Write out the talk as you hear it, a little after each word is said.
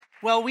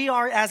Well, we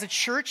are, as a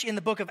church, in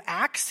the book of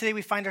Acts. Today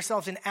we find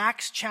ourselves in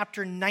Acts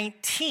chapter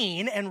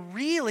 19, and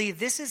really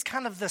this is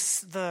kind of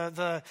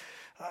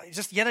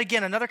just yet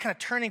again another kind of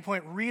turning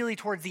point really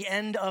towards the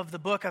end of the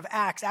book of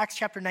Acts. Acts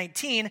chapter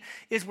 19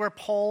 is where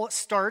Paul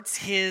starts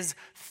his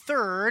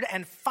third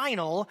and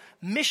final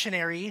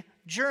missionary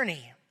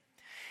journey.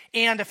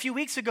 And a few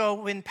weeks ago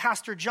when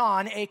Pastor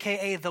John,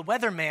 a.k.a. the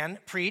Weatherman,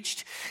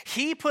 preached,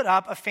 he put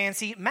up a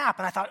fancy map,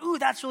 and I thought, ooh,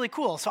 that's really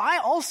cool. So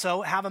I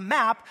also have a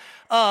map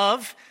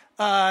of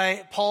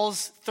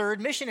Paul's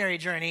third missionary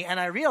journey, and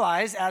I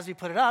realized as we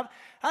put it up,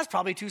 that's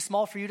probably too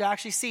small for you to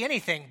actually see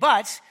anything,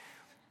 but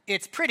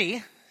it's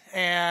pretty,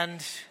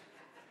 and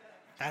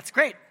that's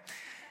great.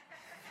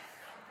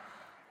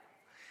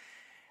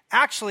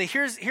 Actually,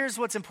 here's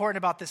what's important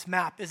about this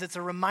map, is it's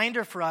a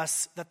reminder for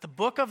us that the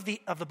book of the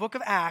book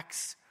of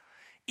Acts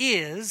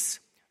is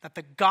that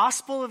the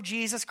gospel of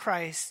Jesus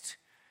Christ,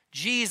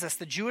 Jesus,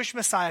 the Jewish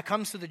Messiah,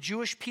 comes to the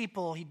Jewish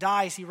people, he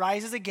dies, he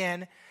rises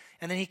again,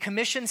 and then he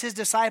commissions his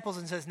disciples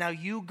and says, now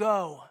you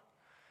go,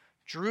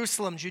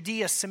 Jerusalem,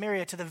 Judea,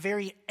 Samaria, to the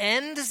very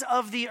ends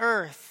of the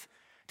earth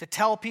to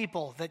tell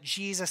people that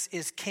Jesus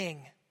is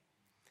king.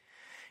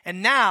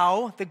 And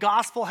now the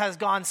gospel has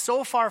gone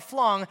so far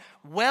flung,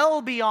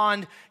 well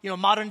beyond,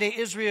 modern day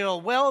Israel,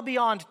 well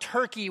beyond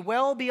Turkey,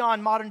 well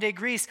beyond modern day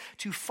Greece,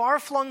 to far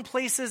flung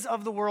places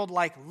of the world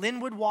like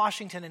Linwood,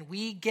 Washington, and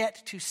we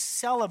get to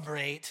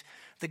celebrate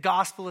the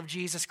gospel of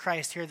Jesus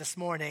Christ here this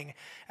morning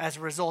as a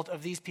result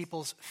of these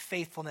people's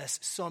faithfulness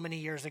so many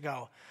years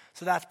ago.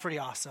 So that's pretty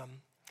awesome.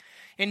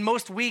 In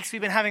most weeks,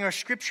 we've been having our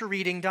scripture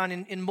reading done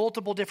in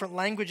multiple different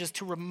languages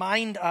to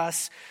remind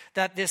us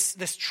that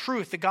this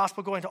truth, the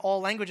gospel going to all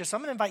languages. So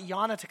I'm going to invite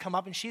Yana to come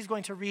up, and she's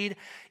going to read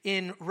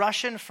in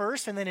Russian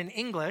first and then in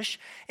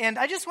English. And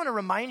I just want to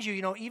remind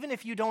you, even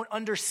if you don't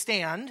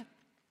understand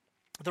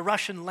the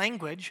Russian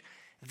language,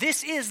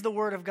 this is the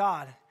word of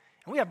God.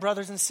 And we have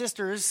brothers and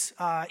sisters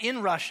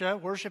in Russia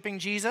worshiping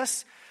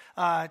Jesus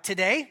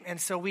today, and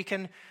so we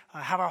can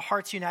have our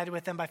hearts united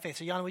with them by faith.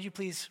 So Yana, would you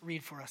please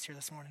read for us here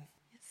this morning?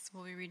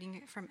 We'll be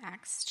reading from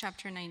Acts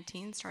chapter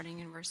 19, starting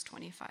in verse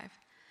 25.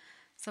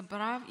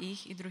 «Собрав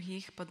их и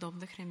других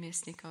подобных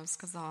ремесленников,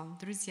 сказал: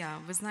 друзья,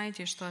 вы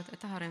знаете, что от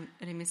этого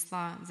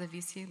ремесла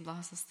зависит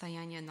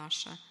благосостояние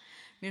наше.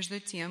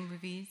 Между тем, вы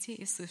видите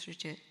и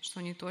слышите,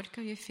 что не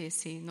только в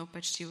Ефесе, но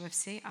почти во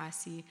всей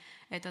Асии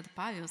этот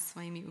Павел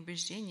своими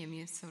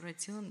убеждениями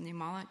совратил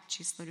немало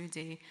число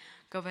людей,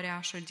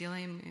 говоря, что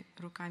делаемые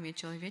руками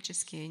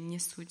человеческие не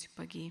суть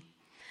боги.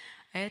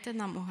 Это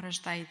нам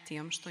угрождает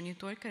тем, что не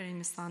только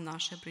ремесла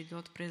наше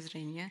придет в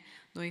презрение,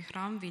 но и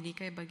храм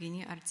великой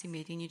богини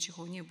Артемиды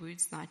ничего не будет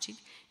значить,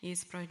 и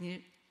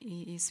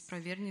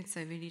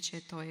испровернется величие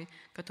той,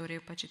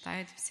 которое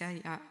почитает вся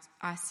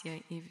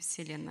Асия и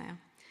вселенная».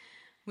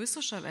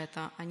 Выслушав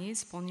это, они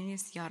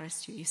исполнились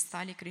яростью и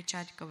стали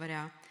кричать,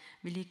 говоря: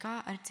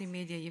 «Велика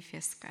Артемидия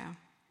Ефесская».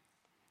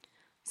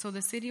 So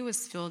the city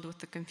was filled with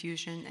the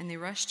confusion, and they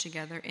rushed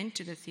together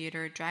into the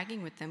theater,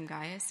 dragging with them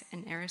Gaius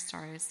and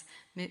Aristarchus,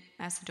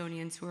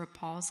 Macedonians who were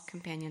Paul's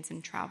companions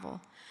in travel.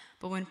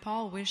 But when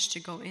Paul wished to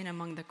go in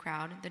among the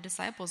crowd, the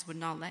disciples would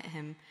not let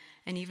him,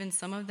 and even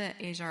some of the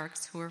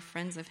Asiarchs who were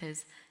friends of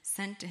his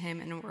sent to him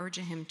and were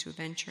urging him to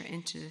venture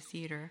into the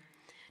theater.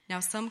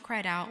 Now some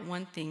cried out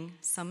one thing,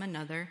 some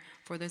another,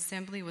 for the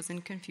assembly was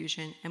in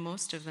confusion, and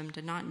most of them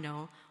did not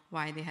know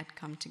why they had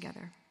come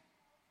together.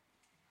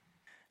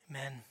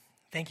 Amen.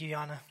 Thank you,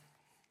 Yana.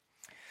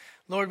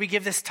 Lord, we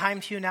give this time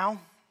to you now.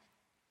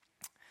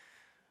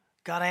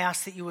 God, I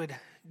ask that you would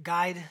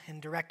guide and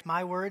direct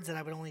my words, that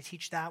I would only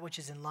teach that which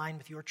is in line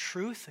with your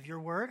truth of your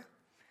word.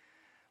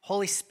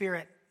 Holy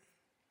Spirit,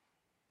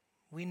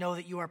 we know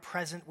that you are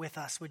present with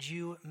us. Would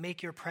you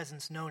make your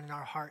presence known in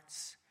our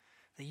hearts,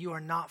 that you are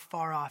not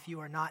far off, you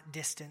are not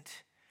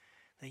distant,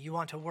 that you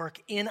want to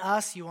work in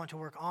us, you want to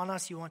work on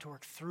us, you want to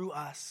work through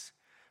us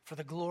for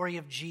the glory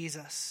of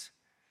Jesus,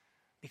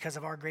 because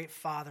of our great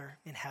Father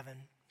in heaven.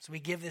 So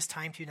we give this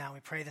time to you now. We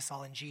pray this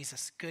all in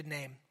Jesus' good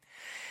name.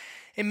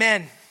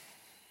 Amen.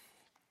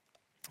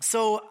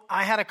 So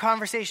I had a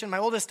conversation. My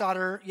oldest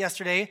daughter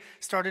yesterday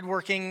started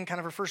working kind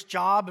of her first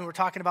job, and we're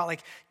talking about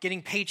like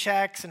getting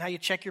paychecks and how you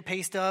check your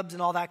pay stubs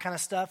and all that kind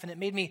of stuff. And it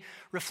made me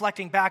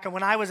reflecting back on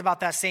when I was about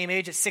that same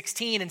age at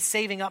 16 and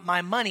saving up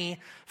my money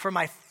for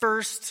my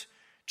first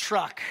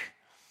truck.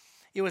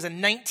 It was a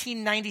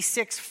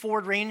 1996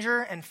 Ford Ranger,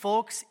 and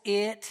folks,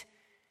 it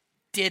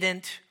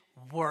didn't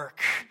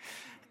work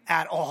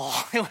at all.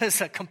 It was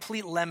a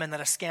complete lemon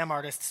that a scam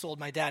artist sold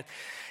my dad.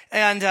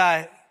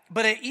 And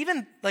but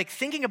even like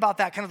thinking about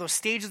that, kind of those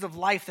stages of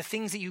life, the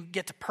things that you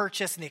get to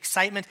purchase and the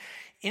excitement.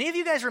 Any of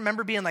you guys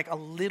remember being like a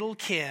little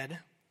kid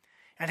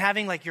and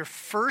having like your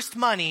first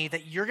money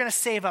that you're going to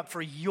save up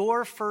for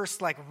your first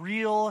like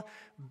real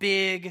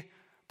big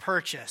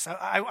purchase?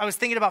 I was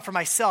thinking about for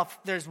myself,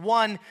 there's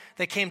one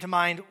that came to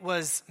mind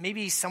was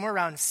maybe somewhere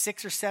around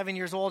 6 or 7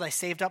 years old. I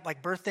saved up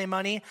like birthday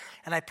money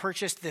and I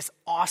purchased this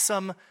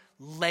awesome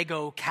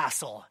Lego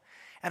castle.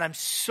 And I'm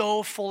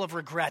so full of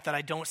regret that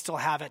I don't still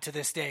have it to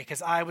this day,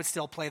 because I would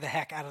still play the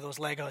heck out of those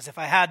Legos if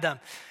I had them.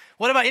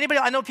 What about anybody?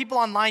 I know people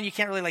online, you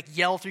can't really like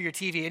yell through your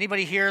TV.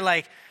 Anybody here,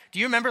 like, do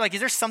you remember, like, is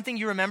there something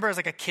you remember as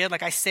like a kid,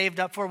 like I saved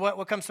up for?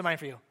 What comes to mind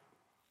for you?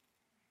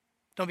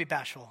 Don't be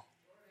bashful.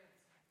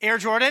 Air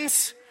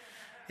Jordans?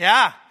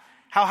 Yeah.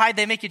 How high did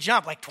they make you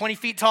jump? Like 20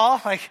 feet tall?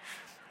 Like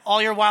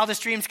all your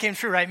wildest dreams came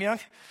true, right,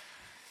 Myung?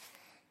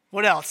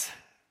 What else?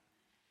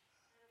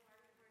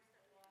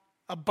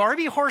 A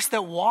Barbie horse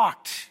that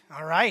walked.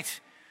 All right.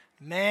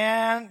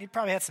 Man, you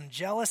probably had some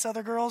jealous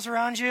other girls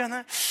around you. And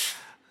that.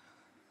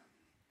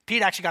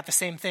 Pete actually got the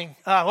same thing.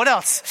 What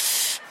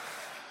else?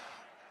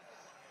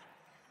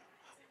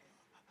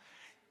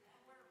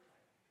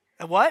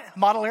 A what?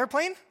 Model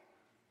airplane?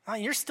 Oh,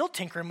 you're still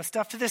tinkering with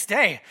stuff to this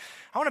day.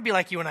 I want to be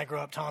like you when I grow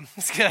up, Tom.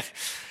 It's good.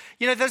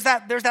 You know, there's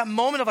that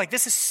moment of like,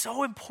 this is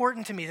so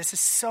important to me. This is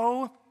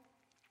so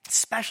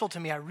special to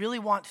me. I really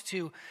want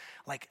to,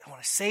 like, I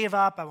want to save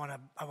up. I want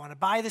to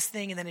buy this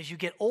thing. And then as you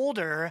get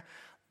older,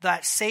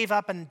 that save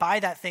up and buy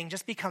that thing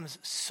just becomes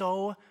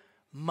so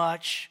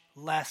much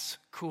less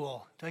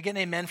cool. Do I get an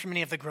amen from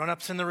any of the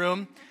grown-ups in the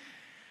room?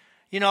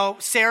 You know,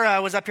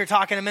 Sarah was up here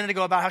talking a minute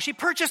ago about how she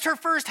purchased her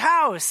first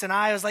house. And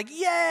I was like,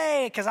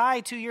 yay, because I,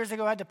 2 years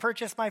ago, had to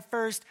purchase my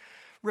first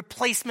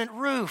replacement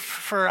roof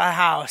for a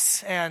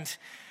house. And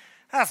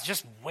that's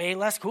just way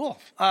less cool.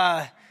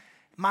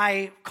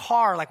 My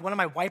car, like one of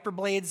my wiper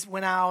blades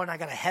went out, and I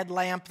got a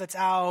headlamp that's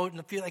out. And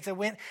a few, like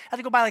I had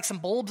to go buy like some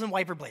bulbs and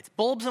wiper blades.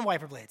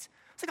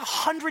 It's like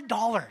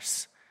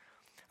 $100.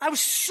 I was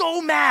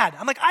so mad.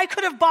 I'm like, I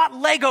could have bought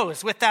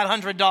Legos with that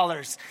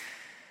 $100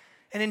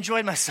 and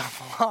enjoyed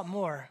myself a lot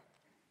more.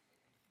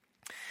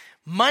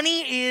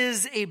 Money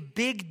is a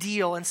big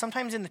deal, and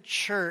sometimes in the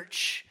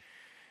church,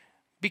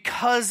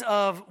 because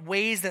of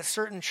ways that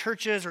certain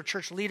churches or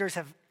church leaders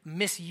have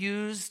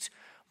misused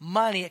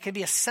money, it can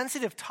be a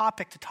sensitive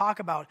topic to talk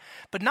about.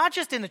 But not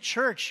just in the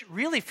church,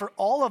 really for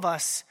all of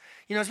us.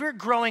 You know, as we were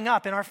growing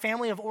up in our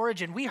family of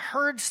origin, we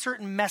heard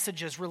certain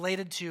messages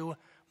related to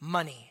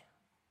money.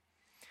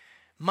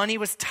 Money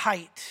was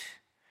tight.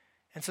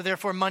 And so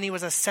therefore money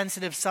was a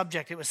sensitive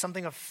subject. It was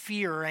something of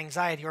fear or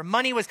anxiety. Or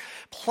money was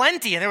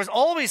plenty and there was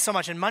always so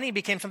much. And money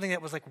became something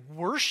that was like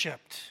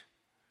worshipped.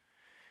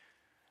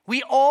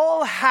 We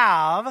all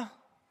have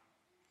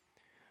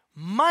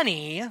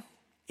money,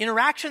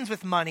 interactions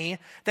with money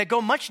that go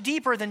much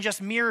deeper than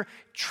just mere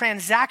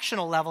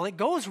transactional level. It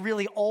goes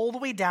really all the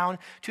way down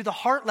to the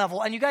heart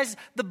level. And you guys,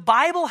 the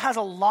Bible has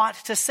a lot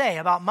to say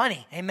about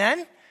money.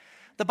 Amen?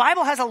 The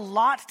Bible has a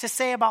lot to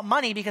say about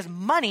money because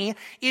money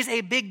is a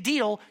big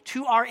deal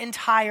to our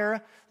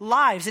entire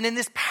lives. And in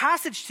this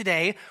passage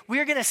today,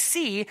 we're going to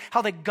see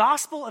how the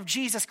gospel of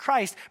Jesus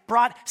Christ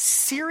brought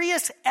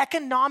serious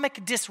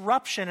economic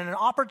disruption and an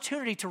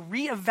opportunity to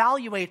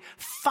reevaluate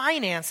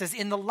finances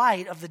in the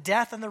light of the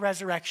death and the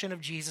resurrection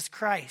of Jesus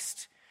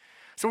Christ.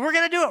 So we're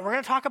going to do it. We're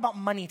going to talk about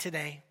money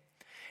today.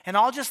 And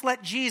I'll just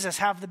let Jesus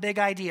have the big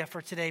idea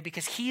for today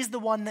because he's the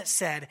one that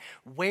said,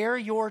 where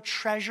your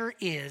treasure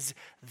is,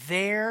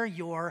 there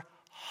your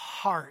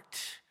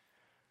heart,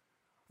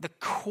 the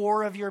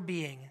core of your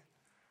being,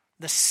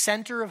 the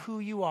center of who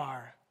you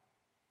are.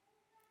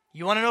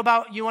 You want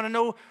to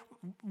know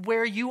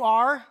where you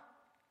are?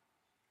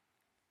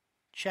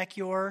 Check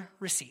your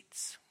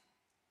receipts.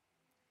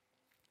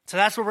 So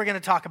that's what we're going to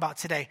talk about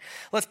today.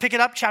 Let's pick it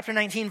up, chapter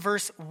 19,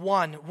 verse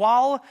 1.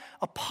 While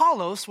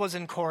Apollos was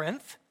in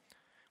Corinth,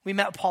 we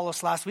met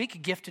Apollos last week, a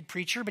gifted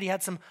preacher, but he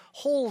had some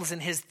holes in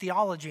his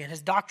theology and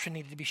his doctrine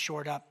needed to be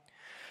shored up.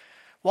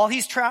 While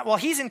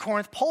he's in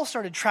Corinth, Paul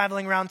started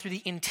traveling around through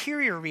the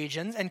interior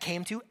regions and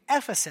came to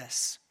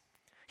Ephesus.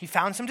 He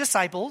found some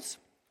disciples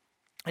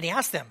and he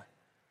asked them.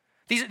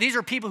 These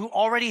are people who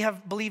already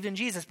have believed in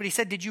Jesus, but he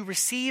said, did you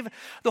receive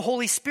the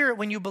Holy Spirit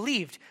when you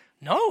believed?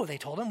 No, they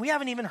told him. We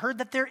haven't even heard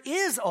that there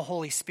is a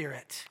Holy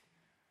Spirit.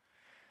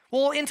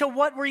 Well, into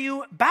what were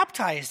you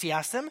baptized, he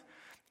asked them.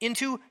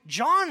 Into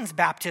John's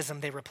baptism,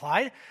 they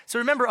replied. So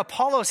remember,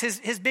 Apollos,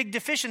 his big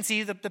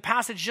deficiency, the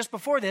passage just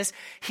before this,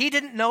 he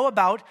didn't know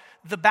about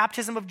the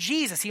baptism of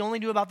Jesus. He only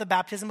knew about the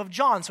baptism of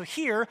John. So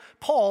here,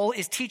 Paul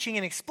is teaching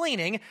and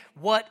explaining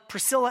what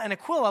Priscilla and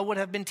Aquila would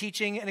have been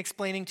teaching and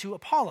explaining to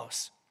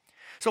Apollos.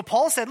 So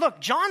Paul said, look,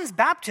 John's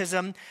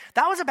baptism,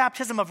 that was a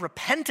baptism of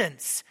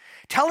repentance,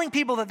 telling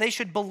people that they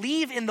should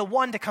believe in the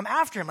one to come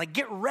after him, like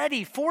get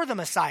ready for the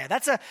Messiah.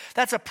 That's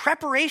a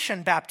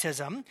preparation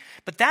baptism,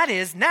 but that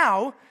is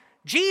now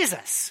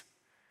Jesus.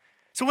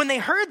 So when they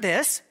heard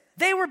this,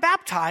 they were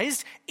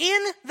baptized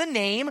in the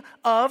name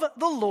of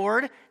the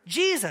Lord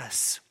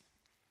Jesus.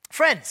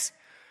 Friends,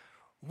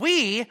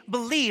 we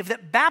believe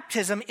that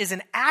baptism is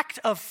an act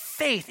of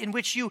faith in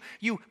which you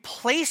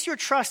place your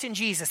trust in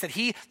Jesus, that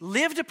he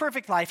lived a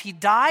perfect life, he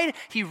died,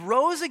 he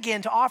rose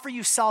again to offer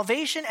you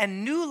salvation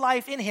and new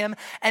life in him,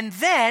 and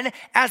then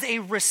as a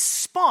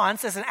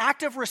response, as an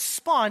act of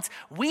response,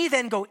 we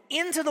then go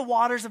into the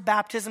waters of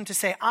baptism to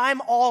say,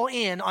 I'm all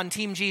in on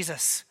Team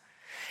Jesus.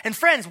 And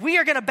friends, we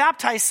are going to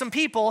baptize some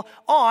people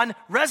on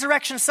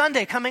Resurrection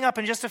Sunday coming up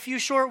in just a few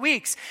short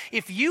weeks.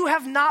 If you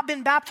have not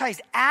been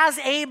baptized as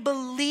a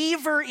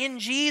believer in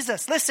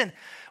Jesus, listen,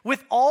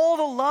 with all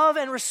the love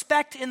and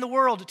respect in the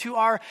world to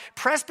our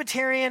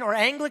Presbyterian or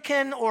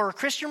Anglican or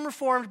Christian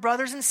Reformed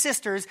brothers and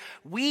sisters,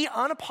 we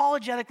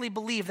unapologetically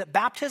believe that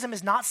baptism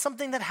is not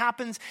something that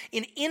happens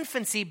in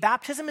infancy.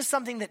 Baptism is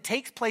something that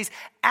takes place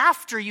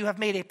after you have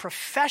made a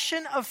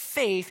profession of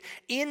faith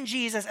in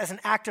Jesus as an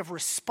act of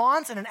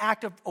response and an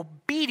act of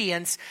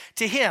obedience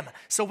to him.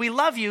 So we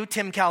love you,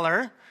 Tim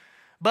Keller,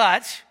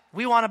 but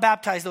we want to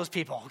baptize those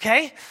people,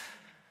 okay?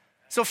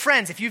 So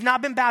friends, if you've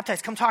not been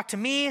baptized, come talk to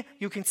me.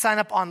 You can sign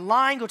up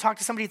online. Go talk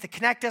to somebody at the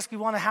Connect Desk. We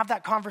want to have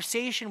that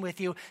conversation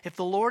with you. If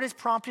the Lord is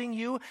prompting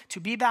you to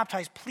be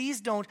baptized,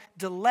 please don't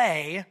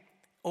delay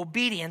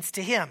obedience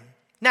to him.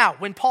 Now,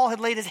 when Paul had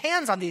laid his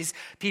hands on these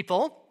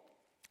people,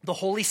 the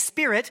Holy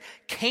Spirit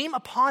came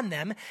upon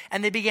them,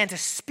 and they began to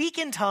speak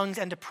in tongues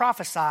and to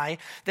prophesy.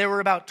 There were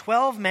about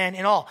 12 men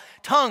in all.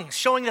 Tongues,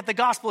 showing that the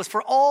gospel is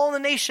for all the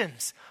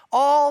nations,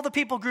 all the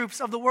people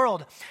groups of the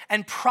world.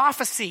 And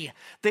prophecy,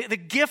 the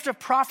gift of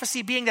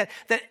prophecy being that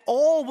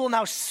all will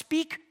now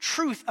speak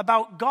truth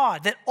about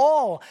God, that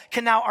all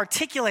can now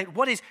articulate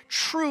what is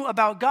true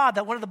about God,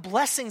 that one of the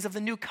blessings of the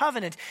new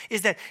covenant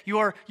is that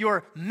your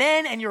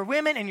men and your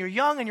women and your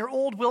young and your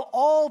old will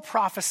all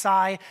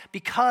prophesy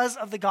because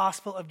of the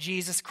gospel of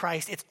Jesus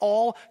Christ. It's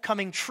all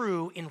coming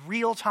true in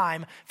real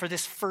time for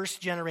this first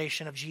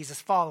generation of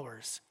Jesus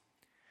followers.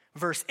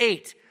 Verse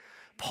 8,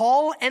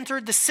 Paul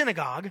entered the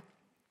synagogue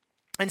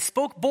and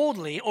spoke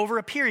boldly over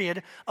a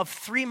period of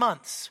 3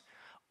 months,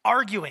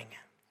 arguing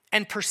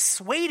and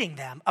persuading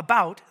them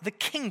about the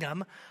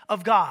kingdom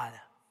of God.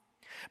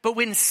 But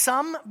when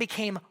some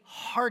became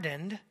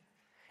hardened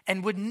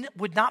and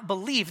would not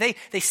believe,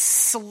 they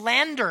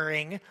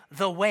slandering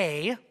the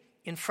way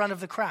in front of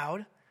the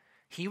crowd,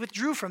 he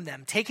withdrew from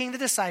them, taking the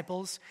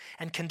disciples,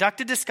 and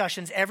conducted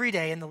discussions every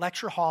day in the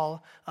lecture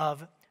hall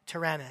of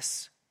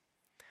Tyrannus.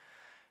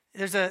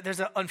 There's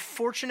an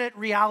unfortunate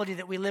reality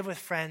that we live with,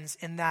 friends,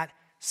 in that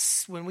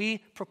when we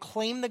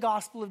proclaim the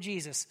gospel of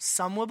Jesus,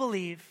 some will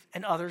believe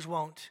and others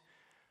won't.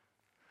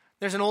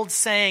 There's an old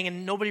saying,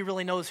 and nobody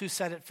really knows who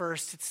said it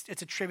first.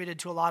 It's attributed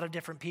to a lot of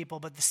different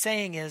people, but the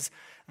saying is,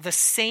 the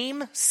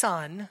same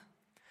sun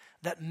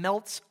that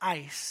melts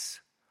ice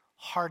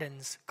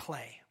hardens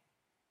clay.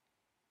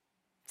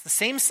 It's the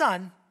same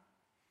sun.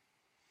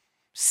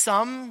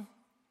 Some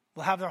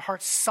will have their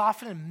hearts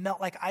soften and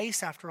melt like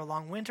ice after a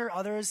long winter.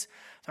 Others,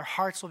 their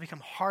hearts will become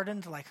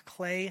hardened like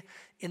clay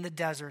in the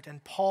desert.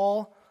 And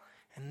Paul,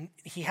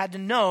 he had to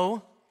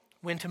know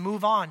when to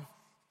move on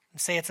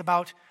and say, it's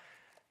about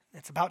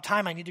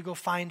time. I need to go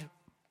find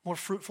more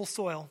fruitful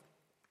soil.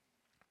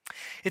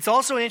 It's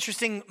also an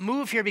interesting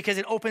move here because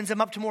it opens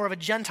him up to more of a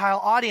Gentile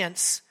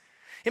audience.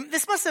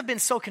 This must have been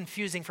so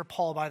confusing for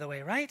Paul, by the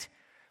way, right?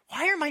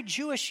 Why are my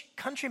Jewish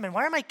countrymen,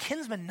 why are my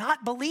kinsmen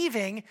not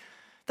believing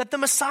that the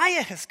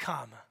Messiah has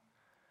come?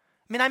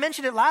 I mean, I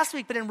mentioned it last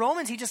week, but in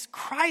Romans, he just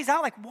cries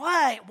out like,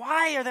 why?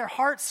 Why are their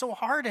hearts so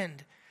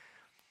hardened?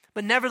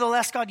 But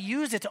nevertheless, God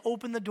used it to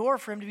open the door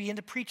for him to begin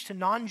to preach to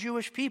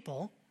non-Jewish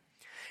people.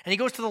 And he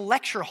goes to the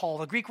lecture hall.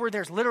 The Greek word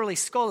there is literally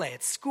skole.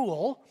 It's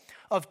school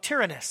of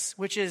Tyrannus,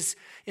 which is,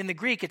 in the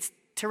Greek, it's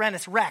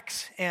Tyrannus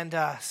Rex. And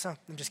I'm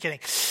just kidding.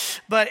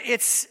 But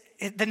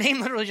the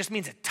name literally just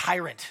means a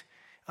tyrant.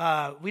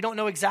 We don't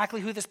know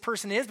exactly who this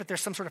person is, but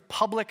there's some sort of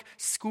public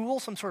school,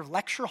 some sort of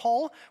lecture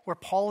hall where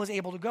Paul is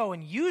able to go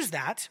and use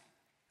that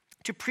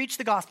to preach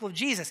the gospel of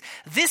Jesus.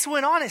 This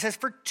went on, it says,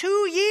 for 2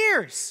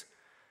 years.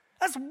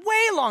 That's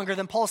way longer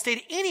than Paul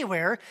stayed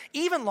anywhere,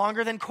 even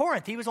longer than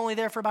Corinth. He was only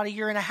there for about 1.5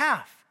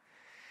 years.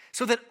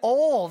 So that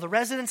all the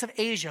residents of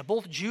Asia,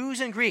 both Jews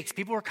and Greeks,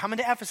 people who were coming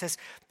to Ephesus,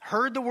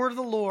 heard the word of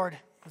the Lord.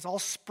 It was all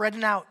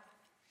spreading out.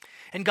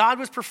 And God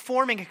was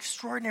performing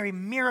extraordinary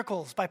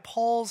miracles by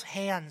Paul's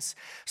hands,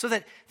 so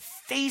that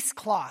face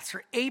cloths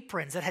or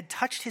aprons that had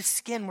touched his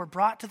skin were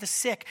brought to the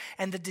sick,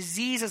 and the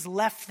diseases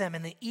left them,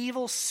 and the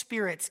evil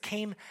spirits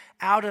came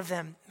out of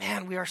them.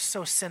 Man, we are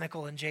so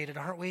cynical and jaded,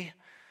 aren't we?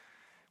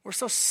 We're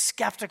so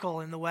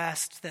skeptical in the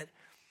West that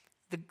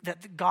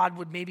God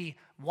would maybe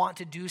want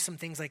to do some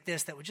things like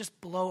this that would just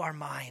blow our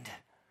mind.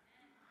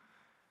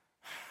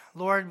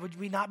 Lord, would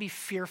we not be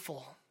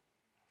fearful?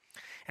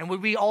 And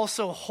would we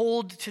also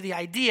hold to the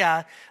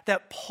idea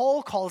that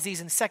Paul calls these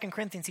in 2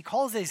 Corinthians, he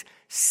calls these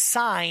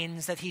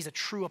signs that he's a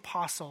true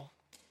apostle.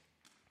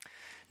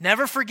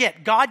 Never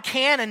forget, God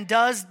can and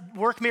does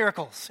work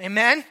miracles.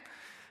 Amen?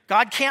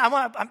 God can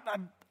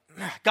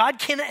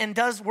and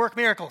does work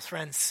miracles,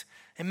 friends.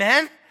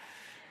 Amen?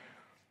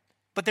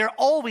 But they're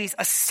always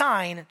a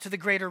sign to the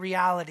greater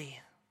reality.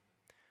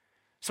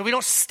 So we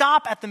don't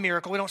stop at the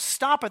miracle. We don't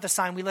stop at the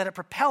sign. We let it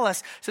propel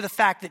us to the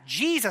fact that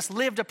Jesus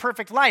lived a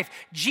perfect life.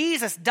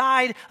 Jesus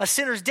died a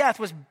sinner's death,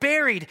 was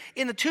buried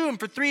in the tomb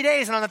for 3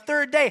 days, and on the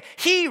third day,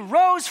 he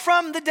rose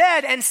from the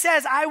dead and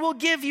says, I will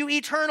give you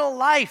eternal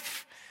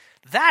life.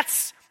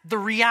 That's the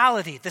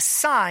reality. The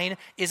sign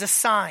is a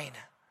sign.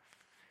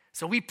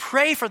 So we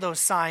pray for those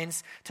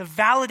signs to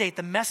validate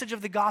the message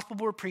of the gospel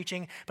we're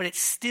preaching, but it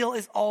still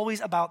is always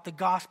about the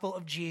gospel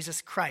of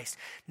Jesus Christ.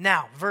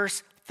 Now,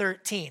 verse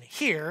 13.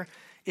 Here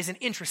is an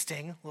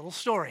interesting little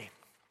story.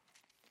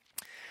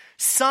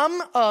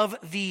 some of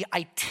the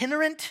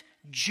itinerant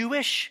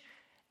Jewish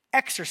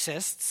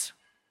exorcists,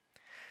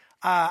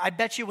 I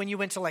bet you when you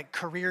went to like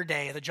career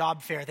day, the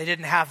job fair, they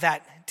didn't have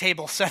that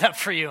table set up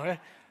for you.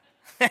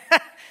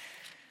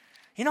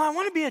 You know, I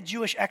want to be a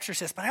Jewish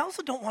exorcist, but I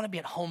also don't want to be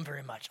at home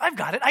very much. I've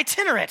got it,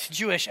 itinerant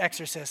Jewish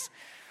exorcists.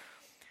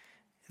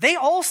 They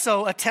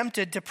also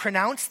attempted to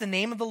pronounce the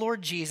name of the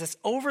Lord Jesus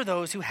over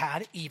those who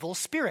had evil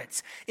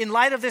spirits. In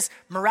light of this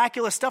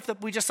miraculous stuff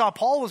that we just saw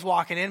Paul was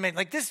walking in,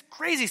 like this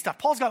crazy stuff,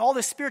 Paul's got all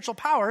this spiritual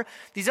power.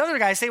 These other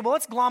guys say, well,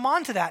 let's glom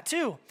onto that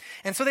too.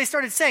 And so they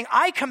started saying,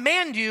 I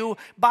command you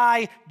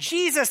by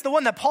Jesus, the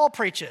one that Paul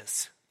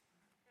preaches.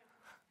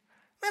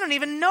 They don't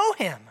even know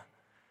him.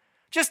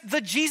 Just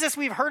the Jesus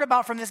we've heard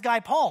about from this guy,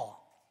 Paul.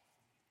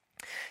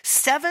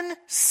 7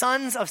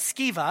 sons of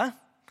Sceva,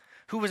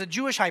 who was a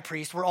Jewish high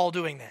priest, were all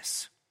doing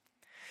this.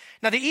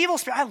 Now the evil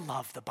spirit, I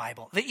love the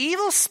Bible. The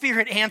evil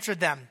spirit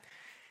answered them,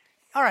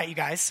 all right, you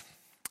guys,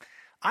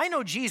 I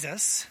know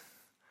Jesus.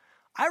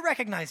 I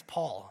recognize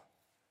Paul.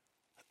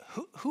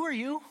 Who are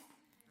you?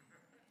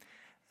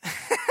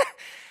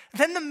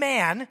 Then the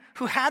man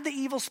who had the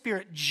evil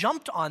spirit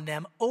jumped on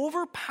them,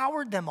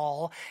 overpowered them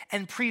all,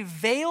 and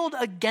prevailed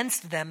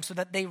against them so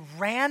that they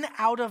ran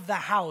out of the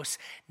house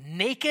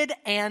naked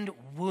and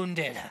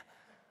wounded.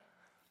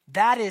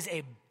 That is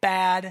a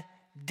bad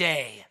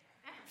day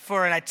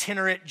for an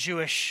itinerant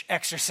Jewish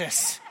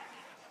exorcist.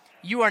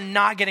 You are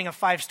not getting a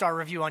 5-star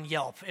review on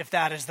Yelp if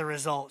that is the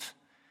result.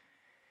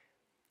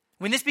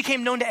 When this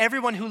became known to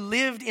everyone who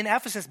lived in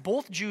Ephesus,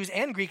 both Jews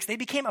and Greeks, they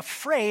became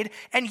afraid.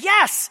 And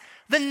yes,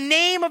 the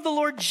name of the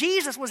Lord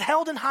Jesus was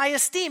held in high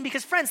esteem.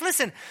 Because friends,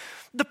 listen,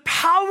 the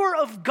power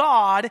of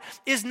God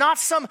is not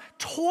some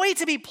toy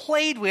to be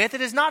played with.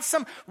 It is not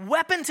some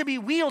weapon to be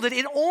wielded.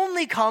 It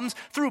only comes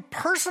through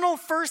personal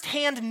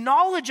firsthand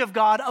knowledge of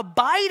God,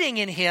 abiding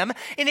in him,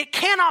 and it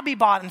cannot be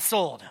bought and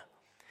sold.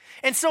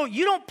 And so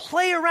you don't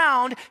play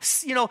around,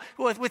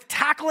 with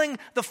tackling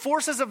the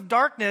forces of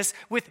darkness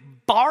with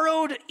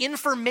borrowed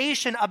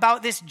information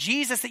about this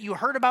Jesus that you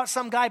heard about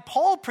some guy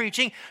Paul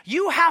preaching.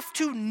 You have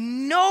to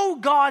know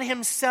God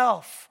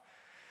himself.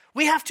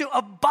 We have to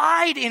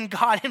abide in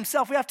God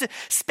himself. We have to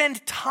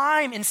spend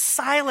time in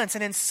silence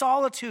and in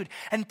solitude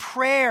and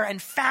prayer and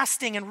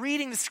fasting and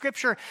reading the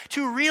scripture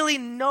to really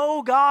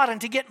know God and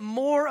to get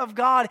more of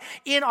God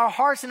in our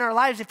hearts and our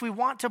lives if we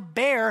want to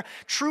bear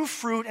true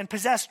fruit and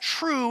possess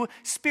true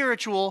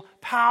spiritual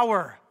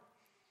power.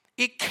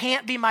 It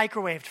can't be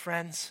microwaved,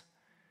 friends.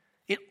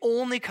 It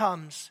only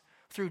comes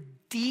through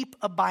deep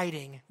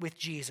abiding with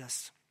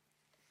Jesus.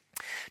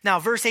 Now,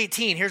 verse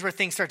 18, here's where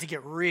things start to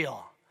get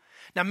real.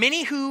 Now,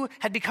 many who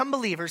had become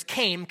believers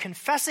came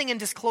confessing and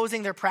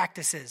disclosing their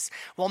practices,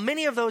 while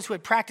many of those who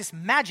had practiced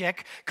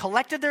magic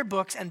collected their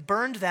books and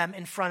burned them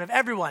in front of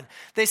everyone.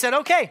 They said,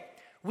 okay,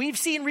 we've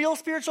seen real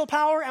spiritual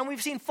power and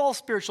we've seen false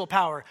spiritual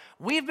power.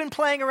 We've been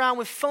playing around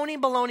with phony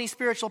baloney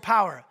spiritual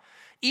power.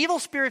 Evil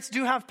spirits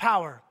do have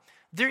power.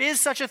 There is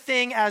such a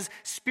thing as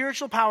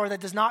spiritual power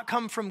that does not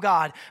come from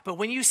God. But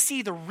when you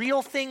see the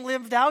real thing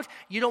lived out,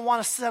 you don't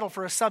want to settle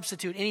for a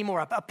substitute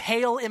anymore, a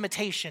pale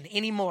imitation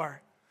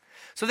anymore.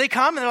 So they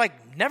come and they're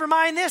like, never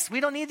mind this.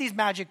 We don't need these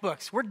magic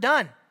books. We're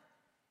done.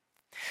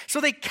 So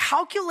they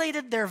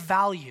calculated their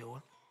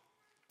value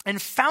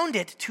and found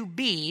it to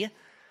be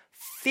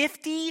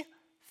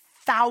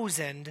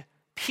 50,000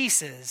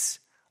 pieces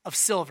of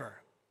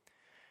silver.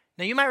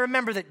 Now you might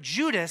remember that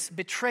Judas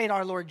betrayed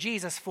our Lord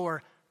Jesus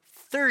for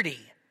 30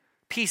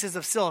 pieces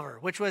of silver,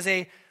 which was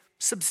a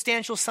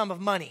substantial sum of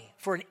money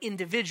for an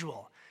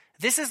individual.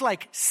 This is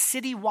like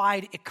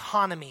citywide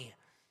economy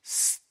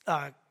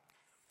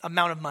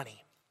amount of money.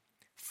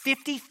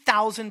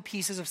 50,000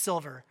 pieces of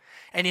silver.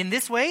 And in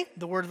this way,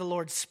 the word of the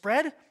Lord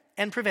spread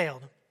and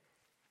prevailed.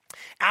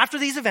 After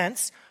these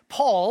events,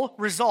 Paul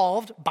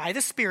resolved by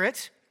the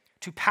Spirit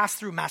to pass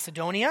through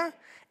Macedonia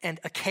and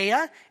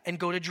Achaia and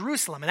go to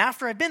Jerusalem. And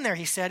after I'd been there,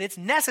 he said, it's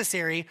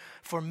necessary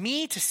for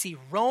me to see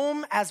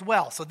Rome as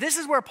well. So this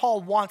is where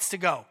Paul wants to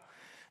go.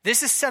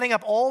 This is setting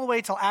up all the way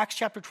till Acts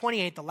chapter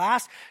 28, the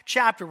last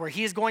chapter where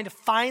he is going to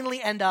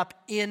finally end up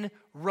in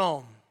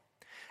Rome.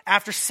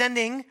 After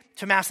sending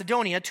to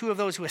Macedonia 2 of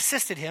those who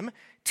assisted him,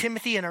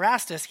 Timothy and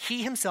Erastus,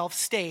 he himself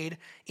stayed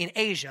in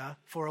Asia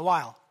for a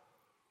while.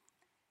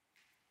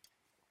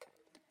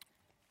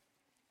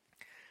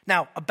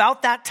 Now,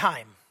 about that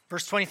time,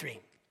 verse 23,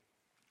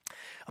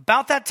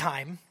 about that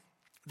time,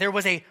 there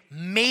was a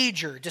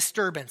major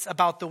disturbance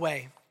about the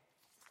way.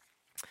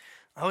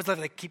 I always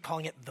love to keep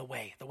calling it the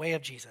way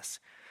of Jesus.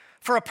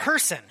 For a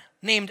person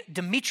named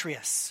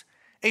Demetrius,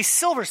 a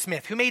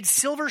silversmith who made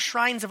silver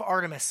shrines of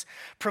Artemis,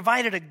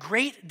 provided a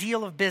great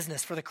deal of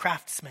business for the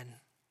craftsmen.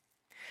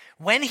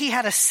 When he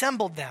had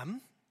assembled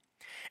them,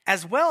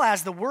 as well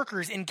as the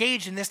workers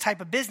engaged in this type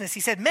of business,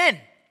 he said, men,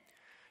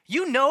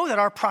 you know that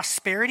our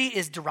prosperity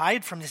is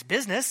derived from this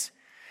business.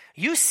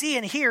 You see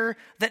and hear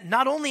that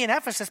not only in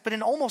Ephesus, but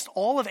in almost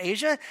all of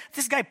Asia,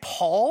 this guy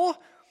Paul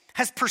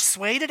has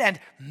persuaded and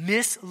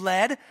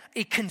misled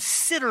a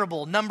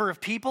considerable number of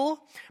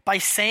people by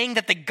saying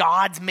that the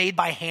gods made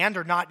by hand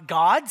are not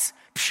gods.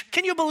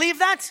 Can you believe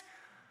that?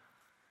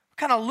 What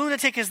kind of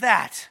lunatic is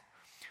that?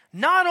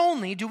 Not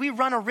only do we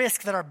run a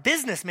risk that our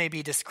business may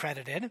be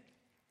discredited,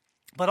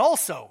 but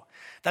also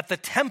that the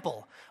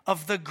temple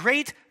of the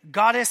great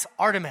goddess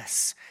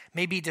Artemis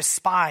may be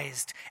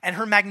despised, and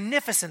her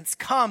magnificence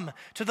come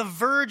to the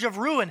verge of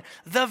ruin,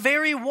 the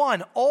very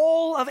one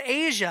all of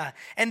Asia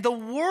and the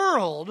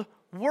world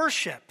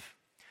worship.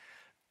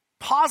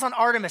 Pause on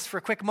Artemis for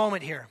a quick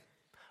moment here.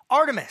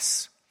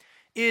 Artemis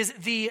is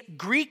the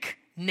Greek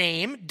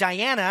name.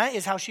 Diana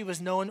is how she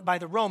was known by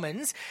the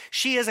Romans.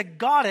 She is a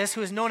goddess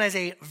who is known as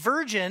a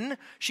virgin.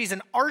 She's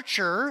an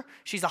archer.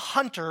 She's a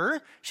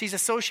hunter. She's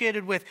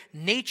associated with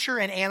nature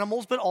and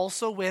animals, but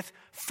also with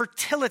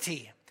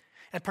fertility.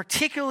 And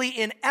particularly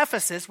in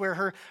Ephesus, where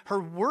her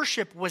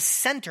worship was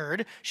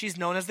centered, she's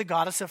known as the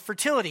goddess of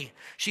fertility.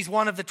 She's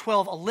one of the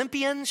 12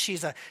 Olympians.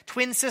 She's a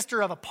twin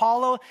sister of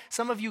Apollo.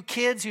 Some of you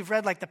kids who've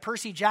read like the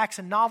Percy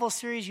Jackson novel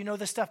series, you know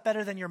this stuff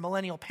better than your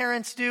millennial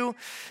parents do,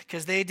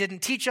 because they didn't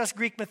teach us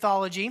Greek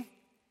mythology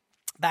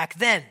back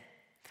then.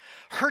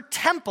 Her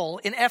temple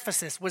in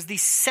Ephesus was the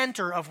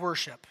center of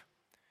worship.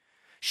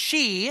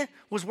 She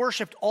was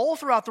worshipped all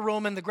throughout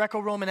the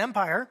Greco-Roman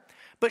Empire,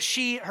 but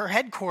her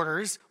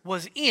headquarters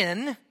was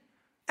in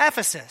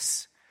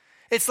Ephesus.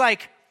 It's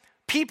like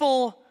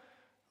people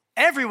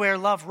everywhere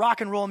love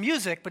rock and roll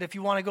music, but if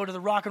you want to go to the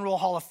Rock and Roll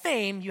Hall of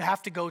Fame, you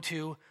have to go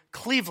to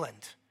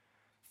Cleveland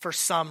for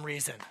some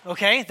reason,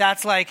 okay?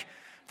 That's like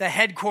the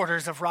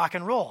headquarters of rock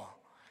and roll.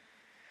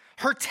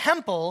 Her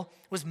temple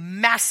was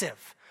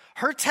massive.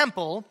 Her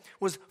temple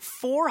was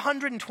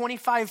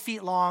 425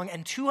 feet long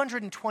and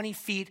 220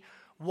 feet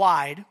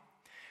wide,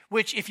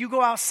 which if you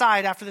go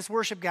outside after this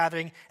worship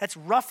gathering, that's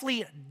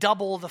roughly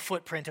double the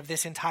footprint of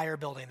this entire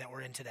building that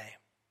we're in today.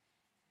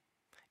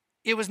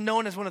 It was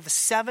known as one of the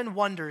 7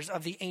 wonders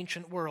of the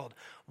ancient world.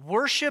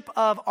 Worship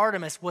of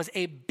Artemis was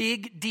a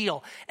big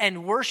deal,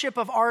 and worship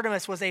of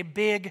Artemis was a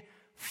big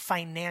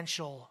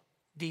financial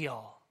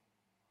deal.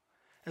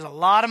 There's a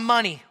lot of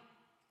money.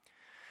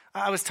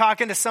 I was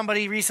talking to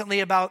somebody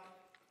recently about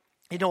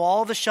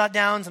all the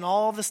shutdowns and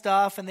all of the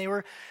stuff, and they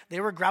were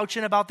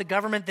grouching about the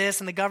government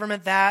this and the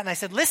government that. And I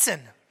said,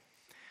 listen,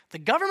 the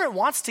government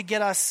wants to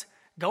get us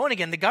going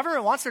again. The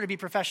government wants there to be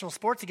professional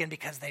sports again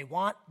because they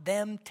want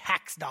them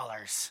tax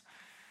dollars.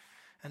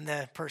 And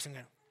the person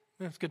goes,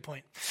 that's a good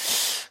point.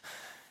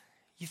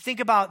 You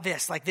think about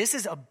this, like this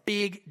is a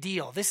big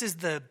deal. This is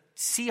the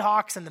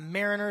Seahawks and the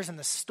Mariners and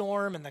the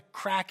Storm and the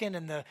Kraken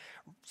and the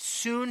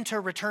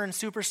soon-to-return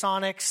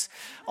Supersonics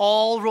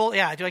all rolled.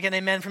 Yeah, do I get an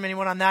amen from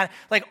anyone on that?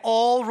 Like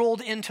all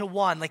rolled into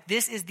one. Like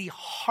this is the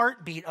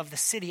heartbeat of the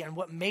city and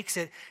what makes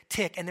it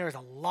tick. And there is a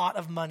lot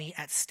of money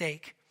at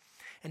stake.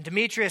 And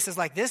Demetrius is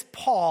like, this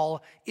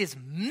Paul is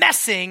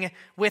messing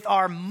with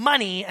our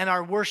money and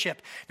our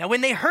worship. Now,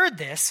 when they heard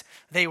this,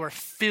 they were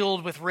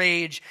filled with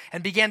rage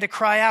and began to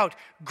cry out,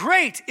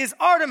 "Great is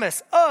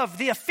Artemis of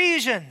the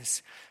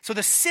Ephesians!" So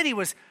the city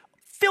was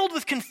filled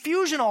with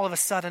confusion all of a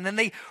sudden, and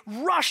they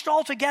rushed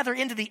all together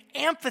into the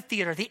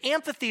amphitheater. The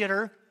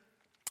amphitheater,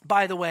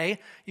 by the way,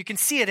 you can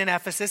see it in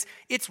Ephesus.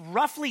 It's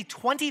roughly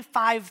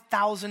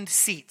 25,000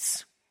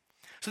 seats.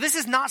 So this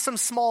is not some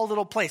small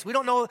little place. We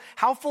don't know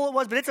how full it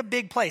was, but it's a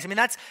big place. I mean,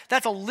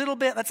 that's a little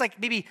bit, that's like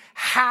maybe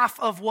half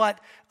of what's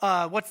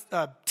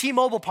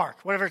T-Mobile Park,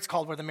 whatever it's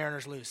called where the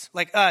Mariners lose.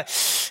 You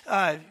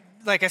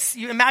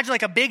imagine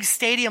like a big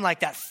stadium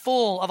like that,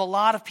 full of a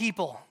lot of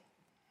people.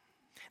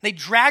 They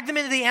dragged them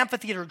into the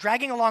amphitheater,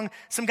 dragging along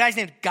some guys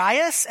named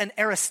Gaius and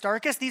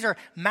Aristarchus. These are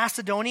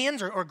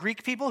Macedonians or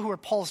Greek people who were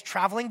Paul's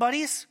traveling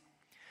buddies.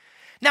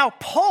 Now,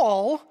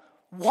 Paul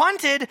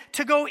wanted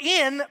to go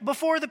in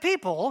before the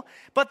people,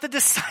 but the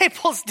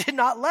disciples did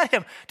not let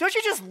him. Don't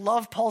you just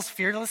love Paul's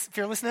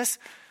fearlessness?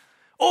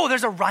 Oh,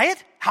 there's a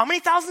riot? How many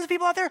thousands of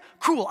people out there?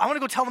 Cool, I want to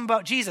go tell them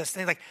about Jesus.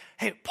 And he's like,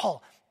 hey,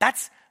 Paul,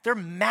 they're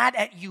mad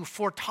at you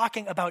for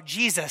talking about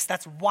Jesus.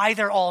 That's why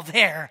they're all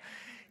there.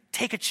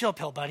 Take a chill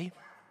pill, buddy.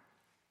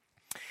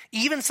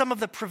 Even some of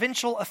the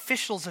provincial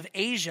officials of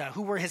Asia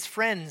who were his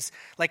friends,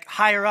 like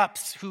higher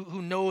ups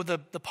who know the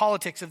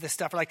politics of this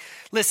stuff, are like,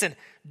 listen,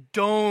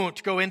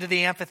 don't go into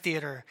the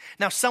amphitheater.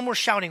 Now, some were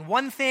shouting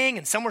one thing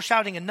and some were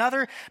shouting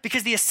another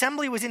because the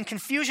assembly was in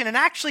confusion. And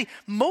actually,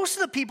 most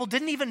of the people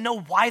didn't even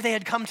know why they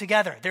had come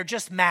together. They're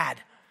just mad.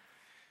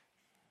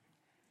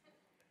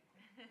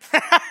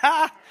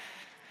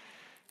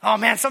 Oh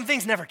man, some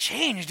things never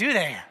change, do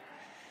they?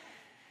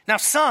 Now,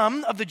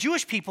 some of the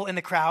Jewish people in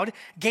the crowd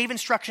gave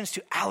instructions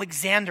to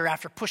Alexander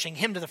after pushing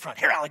him to the front.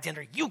 Here,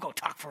 Alexander, you go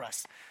talk for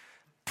us.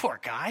 Poor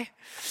guy.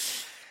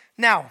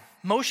 Now,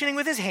 motioning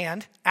with his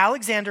hand,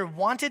 Alexander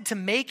wanted to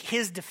make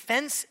his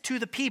defense to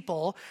the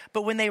people,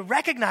 but when they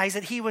recognized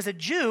that he was a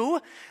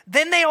Jew,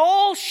 then they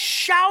all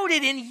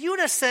shouted in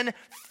unison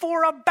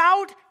for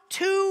about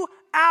 2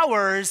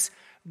 hours,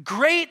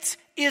 "Great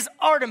is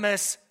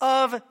Artemis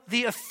of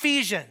the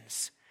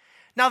Ephesians."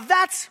 Now,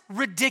 that's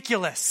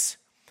ridiculous.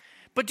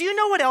 But do you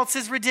know what else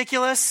is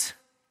ridiculous?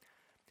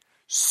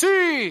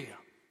 see.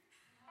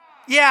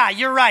 Yeah,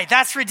 you're right.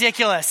 That's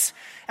ridiculous.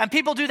 And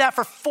people do that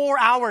for 4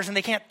 hours and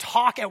they can't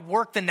talk at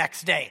work the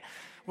next day.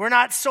 We're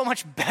not so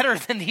much better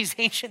than these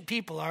ancient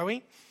people, are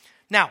we?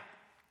 Now,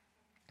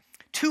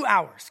 2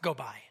 hours go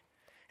by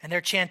and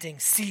they're chanting,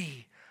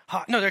 see.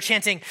 No, they're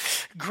chanting,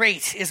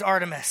 great is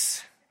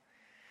Artemis.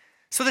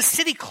 So the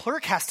city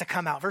clerk has to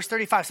come out. Verse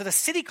 35. So the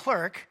city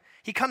clerk,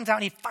 he comes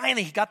out and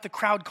he got the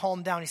crowd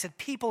calmed down. He said,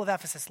 people of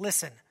Ephesus,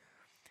 listen.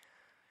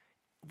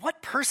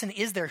 What person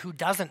is there who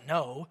doesn't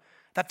know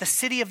that the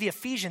city of the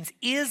Ephesians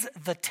is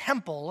the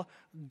temple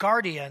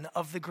guardian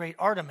of the great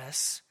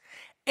Artemis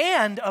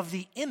and of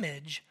the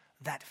image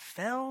that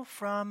fell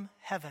from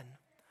heaven?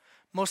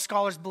 Most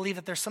scholars believe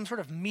that there's some sort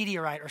of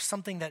meteorite or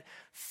something that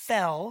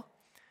fell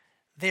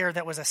there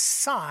that was a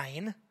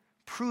sign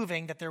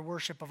proving that their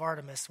worship of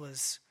Artemis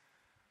was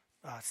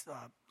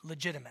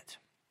legitimate.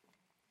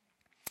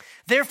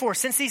 Therefore,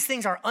 since these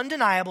things are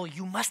undeniable,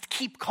 you must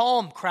keep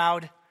calm,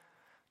 crowd.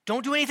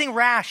 Don't do anything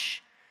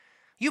rash.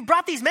 You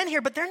brought these men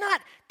here, but they're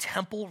not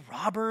temple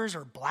robbers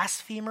or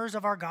blasphemers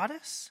of our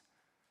goddess.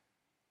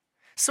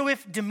 So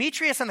if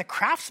Demetrius and the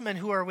craftsmen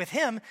who are with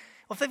him,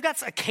 well, if they've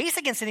got a case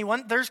against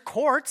anyone, there's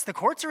courts. The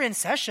courts are in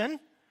session.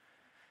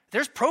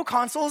 There's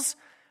proconsuls.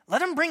 Let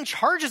them bring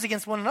charges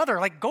against one another.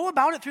 Like, go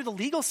about it through the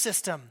legal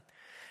system.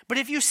 But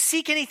if you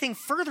seek anything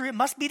further, it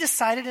must be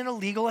decided in a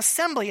legal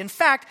assembly. In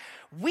fact,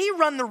 we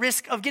run the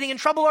risk of getting in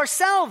trouble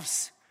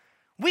ourselves.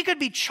 We could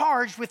be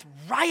charged with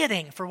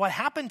rioting for what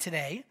happened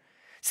today,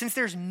 since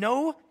there's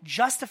no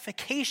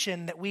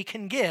justification that we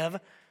can give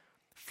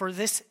for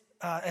this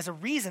as a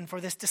reason for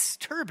this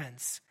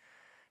disturbance.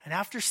 And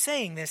after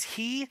saying this,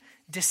 he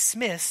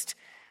dismissed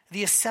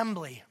the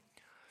assembly.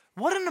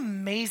 What an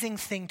amazing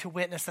thing to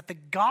witness, that the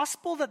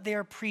gospel that they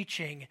are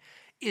preaching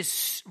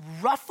is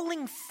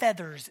ruffling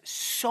feathers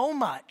so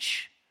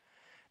much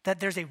that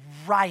there's a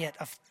riot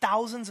of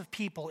thousands of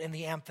people in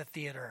the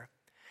amphitheater.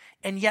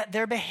 And yet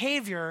their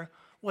behavior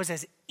was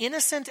as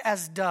innocent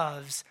as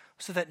doves,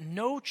 so that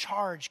no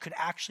charge could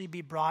actually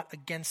be brought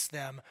against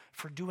them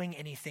for doing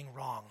anything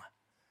wrong.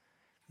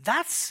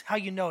 That's how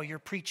you know you're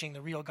preaching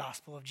the real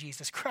gospel of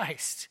Jesus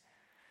Christ.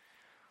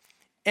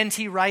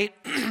 N.T. Wright,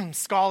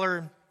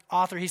 scholar,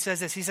 author, he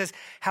says this. He says,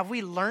 have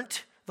we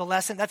learnt the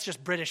lesson? That's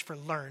just British for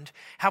learned.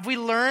 Have we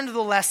learned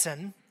the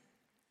lesson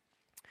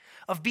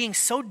of being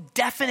so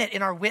definite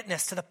in our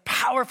witness to the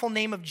powerful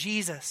name of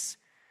Jesus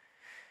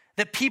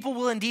that people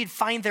will indeed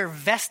find their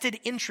vested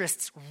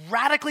interests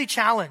radically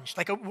challenged?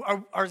 Like,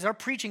 is our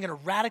preaching going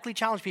to radically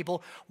challenge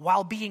people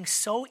while being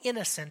so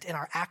innocent in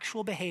our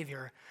actual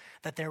behavior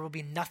that there will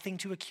be nothing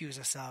to accuse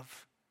us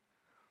of?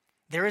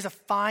 There is a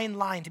fine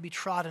line to be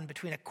trodden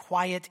between a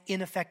quiet,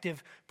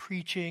 ineffective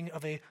preaching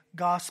of a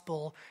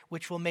gospel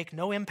which will make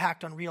no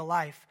impact on real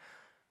life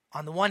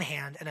on the one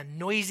hand, and a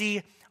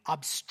noisy,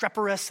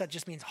 obstreperous, that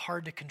just means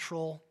hard to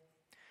control,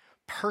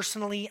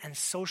 personally and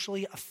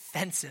socially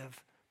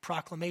offensive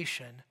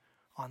proclamation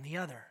on the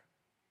other.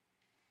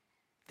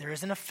 There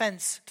is an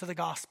offense to the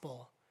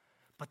gospel,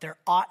 but there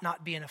ought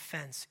not be an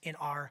offense in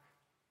our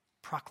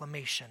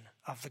proclamation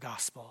of the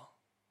gospel.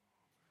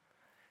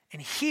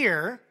 And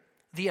here,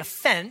 the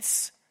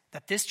offense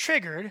that this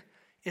triggered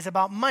is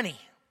about money.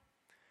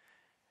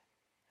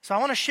 So I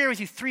want to share with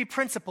you 3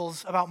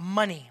 principles about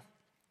money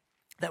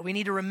that we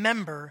need to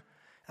remember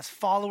as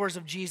followers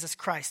of Jesus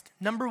Christ.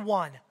 Number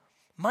 1,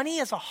 money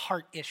is a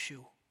heart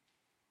issue.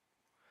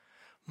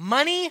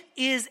 Money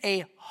is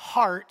a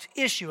heart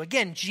issue.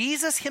 Again,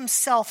 Jesus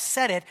himself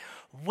said it,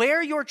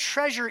 where your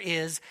treasure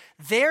is,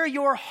 there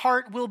your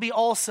heart will be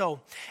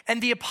also.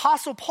 And the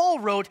Apostle Paul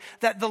wrote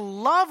that the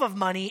love of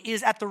money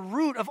is at the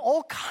root of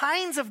all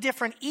kinds of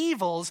different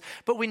evils.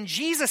 But when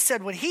Jesus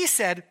said what he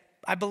said,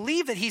 I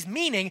believe that he's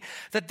meaning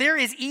that there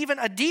is even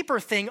a deeper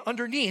thing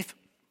underneath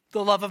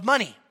the love of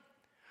money.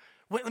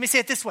 Let me say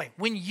it this way.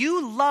 When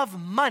you love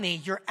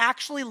money, you're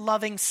actually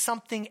loving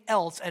something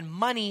else, and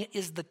money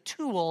is the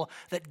tool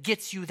that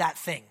gets you that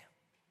thing.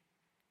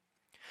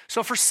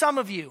 So for some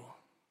of you,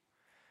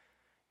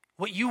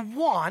 what you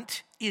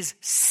want is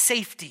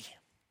safety.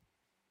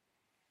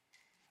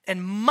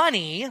 And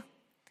money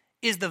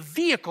is the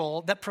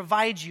vehicle that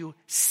provides you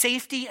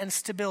safety and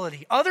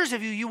stability. Others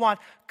of you, you want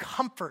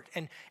comfort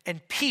and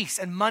peace,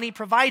 and money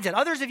provides it.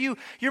 Others of you,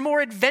 you're more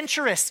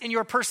adventurous in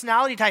your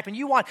personality type, and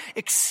you want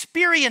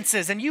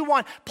experiences, and you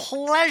want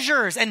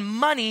pleasures, and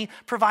money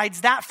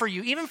provides that for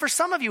you. Even for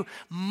some of you,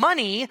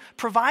 money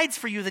provides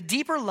for you the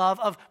deeper love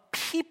of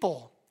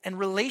people and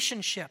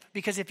relationship,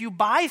 because if you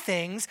buy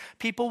things,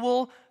 people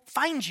will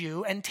find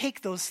you and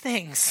take those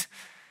things.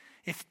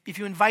 If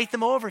you invite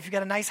them over, if you've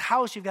got a nice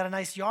house, you've got a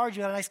nice yard,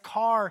 you've got a nice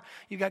car,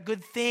 you've got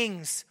good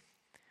things.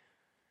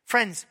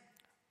 Friends,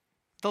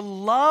 the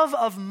love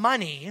of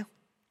money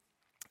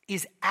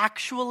is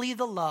actually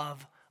the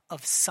love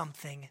of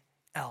something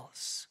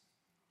else.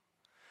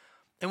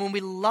 And when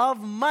we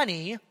love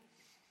money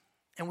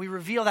and we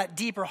reveal that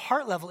deeper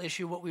heart level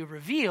issue, what we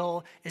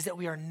reveal is that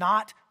we are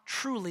not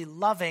truly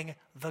loving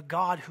the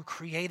God who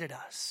created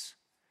us,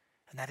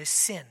 and that is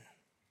sin.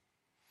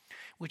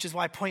 which is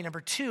why point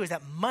number 2 is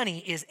that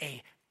money is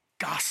a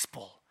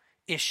gospel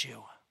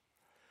issue.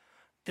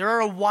 There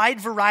are a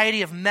wide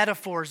variety of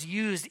metaphors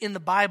used in the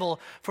Bible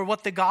for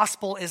what the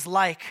gospel is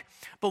like.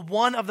 But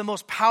one of the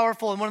most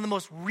powerful and one of the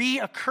most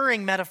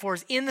reoccurring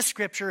metaphors in the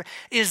scripture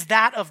is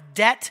that of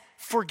debt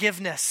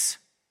forgiveness.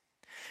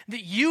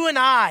 That you and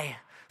I,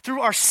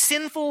 through our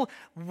sinful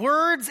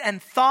words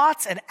and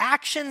thoughts and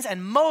actions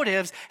and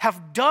motives,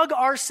 have dug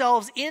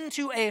ourselves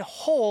into a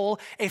hole,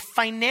 a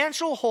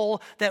financial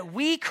hole that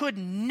we could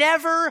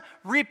never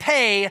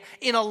repay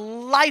in a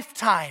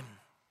lifetime.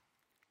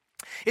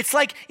 It's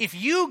like if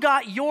you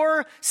got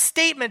your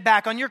statement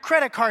back on your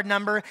credit card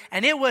number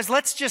and it was,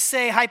 let's just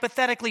say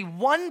hypothetically,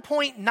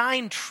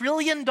 $1.9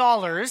 trillion,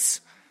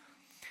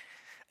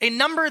 a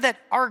number that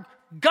our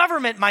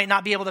government might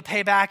not be able to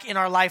pay back in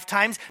our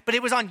lifetimes, but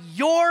it was on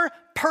your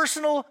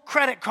personal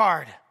credit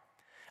card.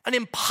 An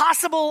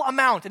impossible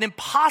amount, an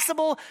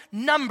impossible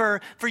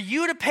number for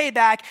you to pay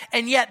back,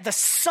 and yet the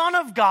Son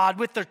of God,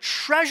 with the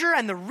treasure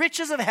and the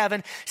riches of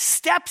heaven,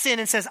 steps in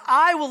and says,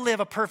 I will live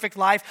a perfect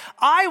life.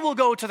 I will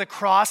go to the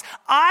cross.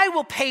 I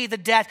will pay the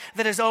debt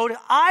that is owed.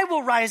 I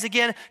will rise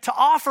again to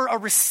offer a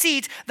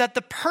receipt that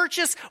the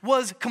purchase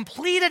was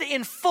completed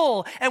in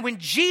full. And when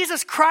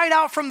Jesus cried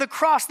out from the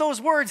cross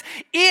those words,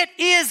 it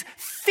is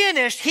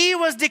finished, he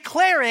was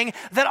declaring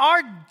that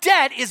our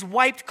debt is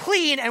wiped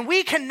clean and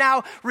we can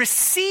now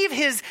receive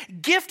his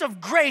gift of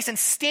grace and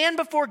stand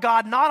before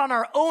God, not on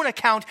our own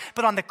account,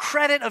 but on the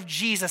credit of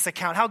Jesus'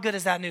 account. How good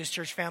is that news,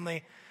 church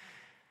family?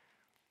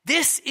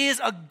 This is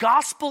a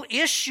gospel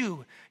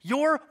issue.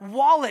 Your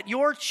wallet,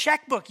 your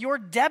checkbook, your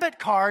debit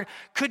card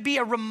could be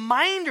a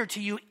reminder to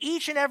you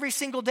each and every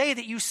single day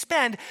that you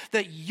spend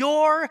that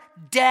your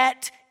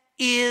debt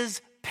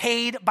is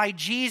paid by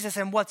Jesus.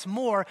 And what's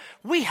more,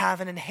 we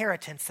have an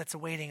inheritance that's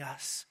awaiting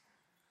us.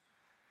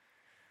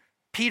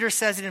 Peter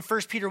says it in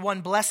 1 Peter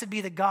 1, blessed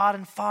be the God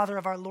and Father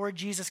of our Lord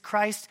Jesus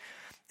Christ.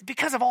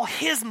 Because of all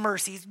his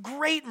mercies,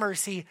 great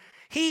mercy,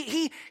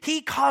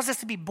 he caused us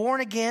to be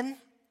born again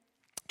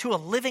to a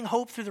living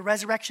hope through the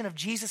resurrection of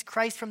Jesus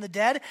Christ from the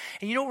dead.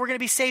 And you know what we're going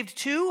to be saved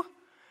to?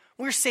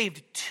 We're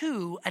saved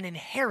to an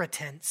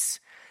inheritance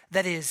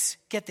that is,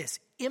 get this,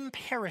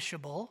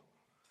 imperishable.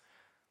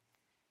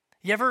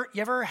 You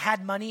ever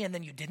had money and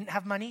then you didn't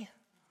have money?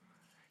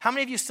 How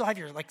many of you still have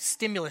your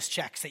stimulus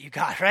checks that you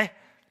got, right?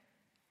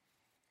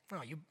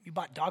 Oh, you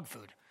bought dog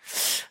food.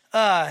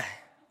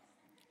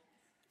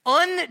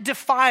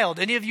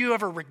 Undefiled. Any of you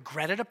ever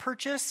regretted a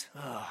purchase?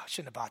 Oh, I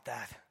shouldn't have bought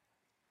that.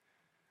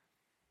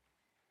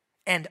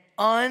 And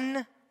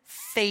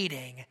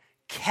unfading,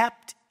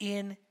 kept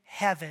in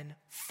heaven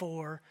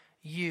for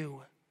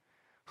you,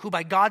 who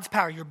by God's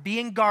power, you're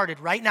being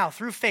guarded right now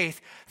through faith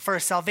for a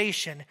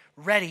salvation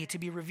ready to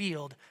be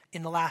revealed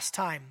in the last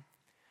time.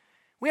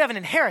 We have an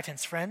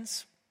inheritance,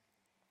 friends.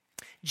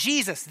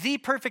 Jesus, the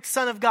perfect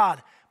Son of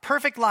God,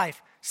 perfect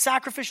life,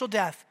 sacrificial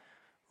death,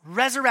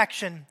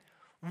 resurrection.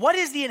 What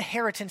is the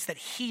inheritance that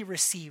he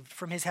received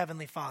from his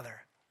heavenly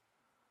Father?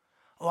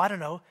 Oh, I don't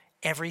know,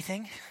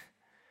 everything.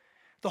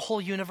 The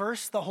whole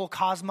universe, the whole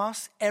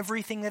cosmos,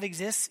 everything that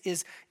exists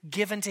is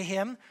given to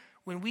him.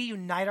 When we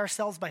unite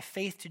ourselves by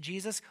faith to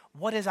Jesus,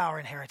 what is our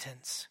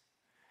inheritance?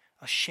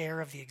 A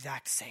share of the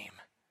exact same.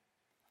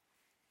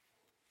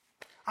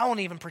 I won't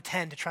even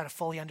pretend to try to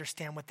fully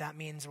understand what that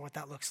means or what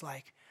that looks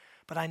like.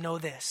 But I know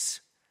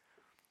this.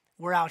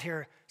 We're out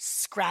here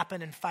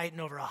scrapping and fighting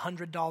over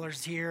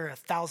 $100 here,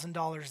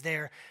 $1,000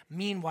 there.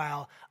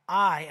 Meanwhile,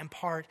 I am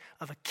part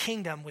of a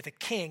kingdom with a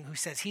king who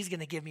says he's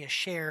going to give me a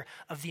share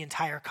of the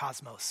entire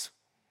cosmos.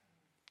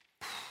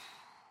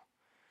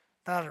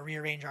 That ought to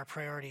rearrange our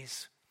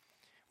priorities.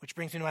 Which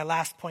brings me to my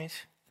last point.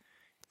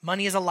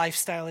 Money is a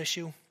lifestyle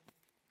issue.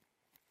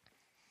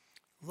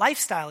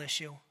 Lifestyle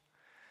issue.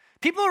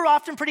 People are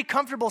often pretty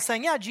comfortable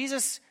saying, yeah,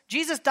 Jesus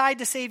died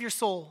to save your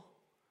soul.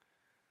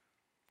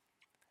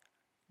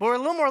 But we're a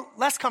little more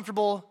less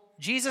comfortable,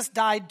 Jesus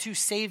died to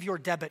save your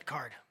debit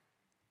card.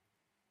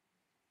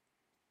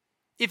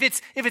 If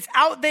it's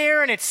out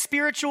there and it's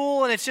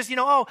spiritual and it's just,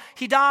 oh,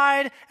 he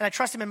died and I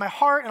trust him in my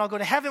heart and I'll go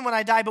to heaven when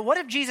I die. But what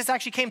if Jesus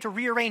actually came to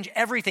rearrange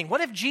everything?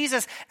 What if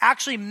Jesus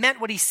actually meant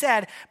what he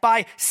said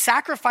by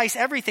sacrifice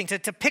everything,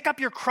 to pick up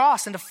your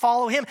cross and to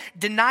follow him,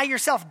 deny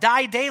yourself,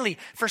 die daily,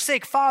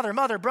 forsake father,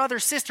 mother, brother,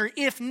 sister,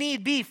 if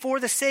need be, for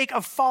the sake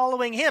of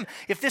following him?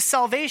 If this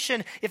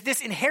salvation, if this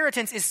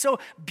inheritance is so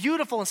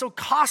beautiful and so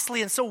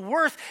costly and so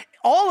worth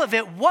all of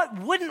it, what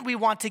wouldn't we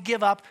want to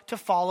give up to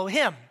follow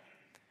him?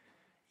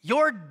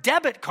 Your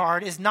debit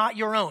card is not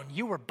your own.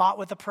 You were bought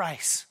with a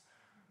price.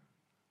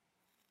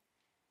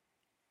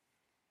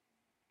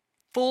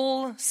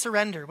 Full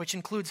surrender, which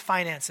includes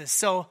finances.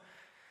 So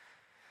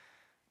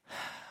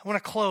I want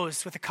to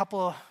close with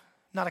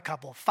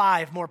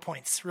 5 more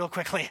points real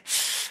quickly.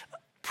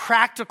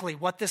 Practically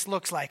what this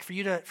looks like for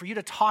you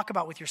to talk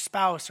about with your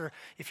spouse, or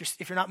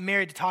if you're not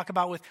married, to talk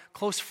about with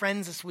close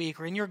friends this week,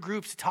 or in your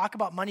groups to talk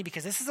about money,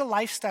 because this is a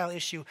lifestyle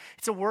issue.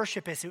 It's a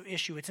worship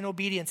issue. It's an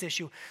obedience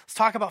issue. Let's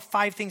talk about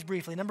 5 things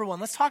briefly. Number 1,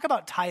 let's talk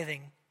about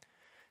tithing.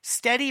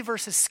 Steady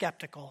versus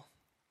skeptical.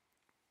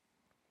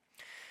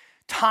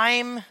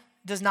 Time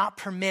does not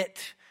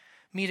permit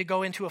me to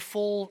go into a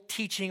full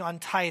teaching on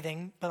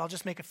tithing, but I'll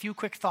just make a few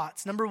quick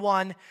thoughts. Number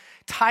one,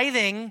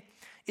 tithing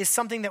is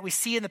something that we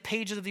see in the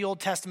pages of the Old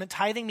Testament.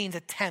 Tithing means a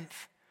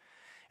tenth.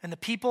 And the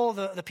people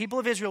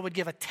of Israel would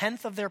give a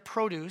tenth of their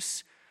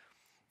produce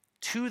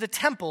to the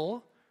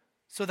temple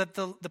so that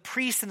the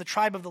priests and the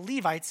tribe of the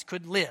Levites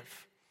could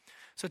live.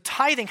 So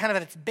tithing, kind of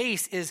at its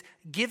base, is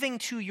giving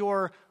to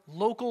your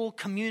local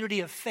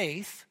community of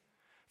faith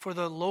for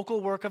the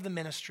local work of the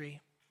ministry.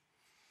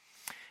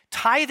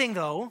 Tithing,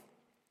 though,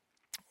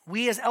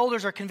 we as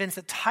elders are convinced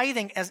that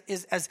tithing, as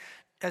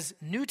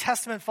New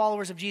Testament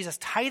followers of Jesus,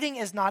 tithing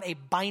is not a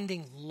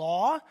binding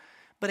law,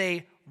 but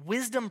a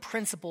wisdom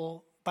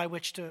principle by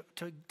which to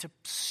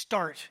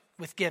start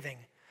with giving.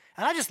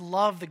 And I just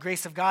love the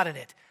grace of God in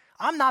it.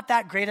 I'm not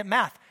that great at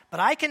math, but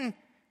I can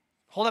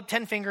hold up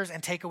 10 fingers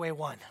and take away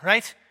one,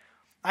 right?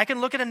 I can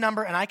look at a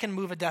number and I can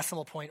move a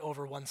decimal point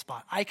over one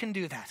spot. I can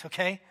do that,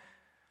 okay?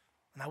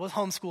 And I was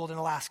homeschooled in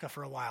Alaska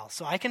for a while,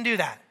 so I can do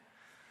that.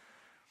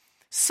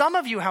 Some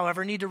of you,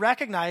 however, need to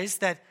recognize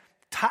that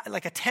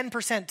like a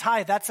 10%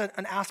 tithe, that's an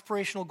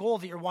aspirational goal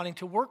that you're wanting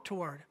to work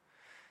toward.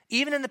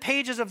 Even in the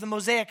pages of the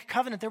Mosaic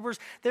covenant,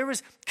 there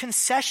was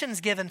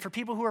concessions given for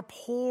people who are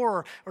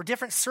poor or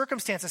different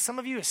circumstances. Some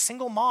of you, a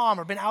single mom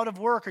or been out of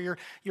work, or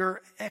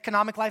your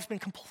economic life's been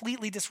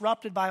completely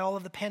disrupted by all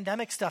of the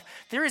pandemic stuff.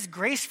 There is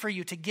grace for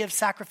you to give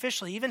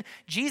sacrificially. Even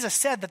Jesus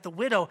said that the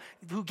widow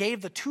who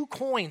gave the 2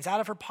 coins out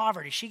of her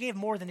poverty, she gave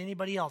more than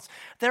anybody else.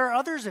 There are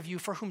others of you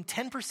for whom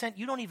 10%,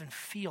 you don't even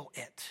feel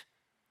it.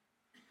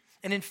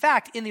 And in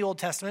fact, in the Old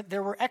Testament,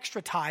 there were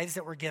extra tithes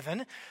that were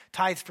given,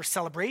 tithes for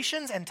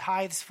celebrations and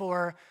tithes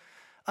for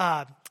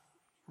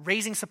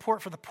raising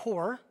support for the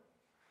poor.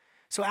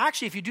 So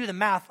actually, if you do the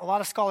math, a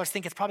lot of scholars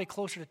think it's probably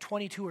closer to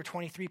 22 or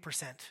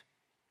 23%.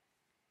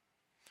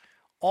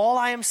 All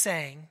I am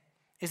saying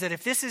is that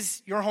if this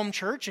is your home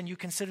church and you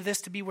consider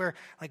this to be where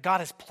like God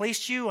has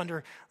placed you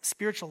under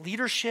spiritual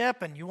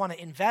leadership and you want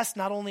to invest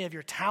not only of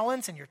your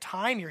talents and your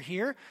time, you're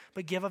here,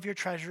 but give of your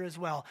treasure as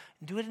well.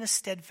 And do it in a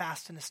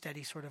steadfast and a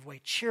steady sort of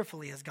way,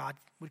 cheerfully as God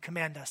would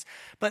command us.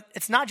 But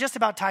it's not just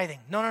about tithing.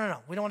 No.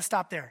 We don't want to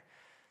stop there.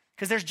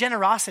 Because there's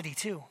generosity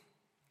too.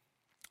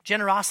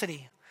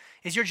 Generosity.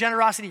 Is your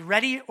generosity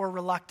ready or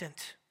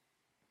reluctant?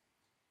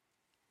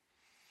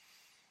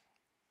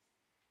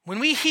 When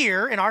we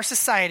hear in our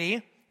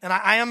society,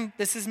 and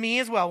this is me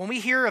as well, when we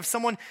hear of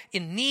someone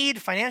in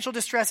need, financial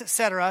distress,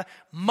 etc.,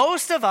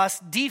 most of us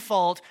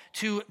default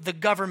to the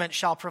government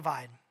shall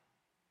provide.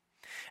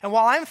 And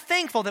while I'm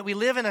thankful that we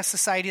live in a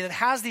society that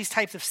has these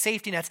types of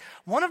safety nets,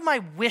 one of my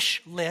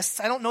wish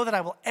lists, I don't know that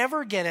I will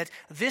ever get it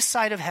this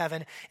side of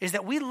heaven, is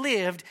that we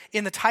lived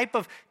in the type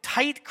of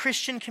tight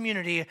Christian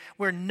community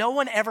where no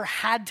one ever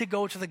had to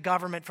go to the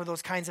government for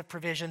those kinds of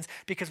provisions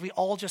because we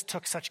all just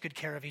took such good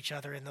care of each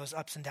other in those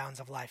ups and downs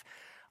of life.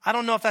 I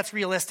don't know if that's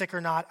realistic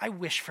or not. I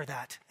wish for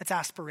that. It's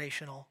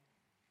aspirational.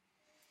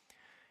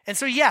 And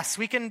so yes,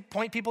 we can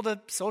point people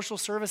to social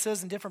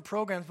services and different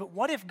programs, but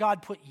what if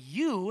God put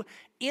you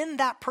in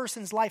that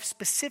person's life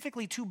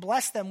specifically to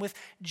bless them with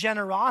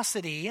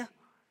generosity?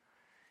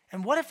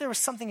 And what if there was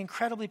something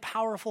incredibly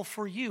powerful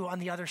for you on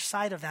the other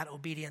side of that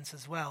obedience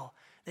as well,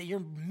 that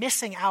you're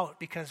missing out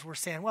because we're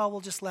saying, well,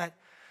 we'll just let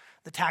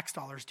the tax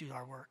dollars do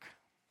our work.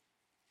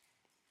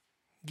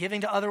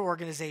 Giving to other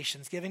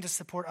organizations, giving to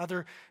support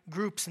other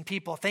groups and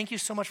people. Thank you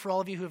so much for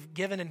all of you who have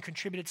given and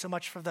contributed so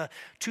much for the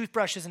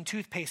toothbrushes and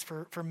toothpaste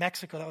for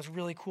Mexico. That was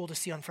really cool to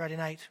see on Friday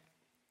night.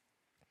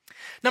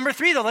 Number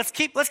 3, though, let's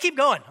keep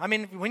going. I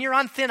mean, when you're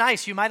on thin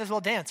ice, you might as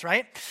well dance,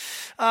 right?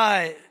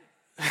 That's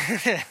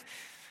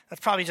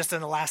probably just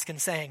an Alaskan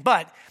saying,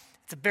 but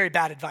it's a very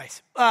bad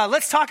advice.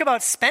 Let's talk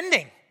about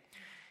spending.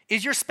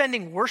 Is your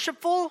spending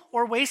worshipful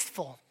or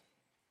wasteful?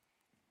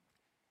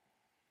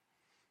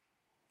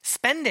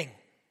 Spending.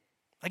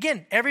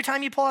 Again, every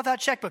time you pull out that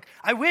checkbook,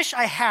 I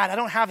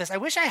don't have this. I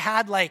wish I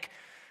had like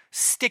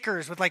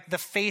stickers with like the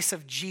face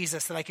of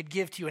Jesus that I could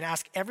give to you and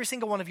ask every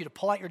single one of you to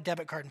pull out your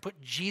debit card and put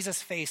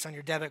Jesus' face on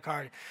your debit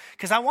card.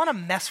 Because I want to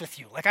mess with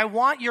you. Like I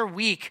want your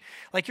week,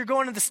 like you're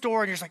going to the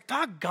store and you're just like,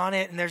 doggone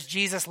it. And there's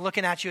Jesus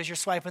looking at you as you're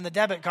swiping the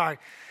debit card.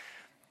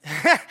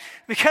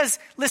 Because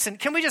listen,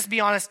 can we just be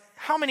honest?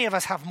 How many of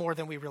us have more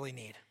than we really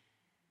need?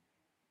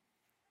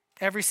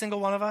 Every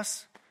single one of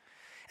us?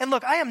 And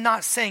look, I am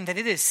not saying that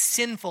it is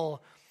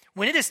sinful.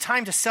 When it is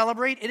time to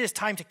celebrate, it is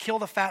time to kill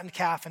the fattened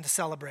calf and to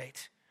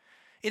celebrate.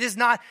 This is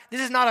not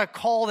a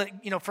call that,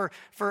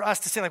 for us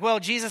to say like, well,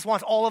 Jesus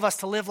wants all of us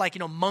to live like,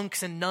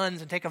 monks and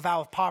nuns and take a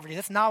vow of poverty.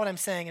 That's not what I'm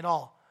saying at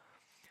all.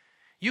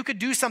 You could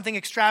do something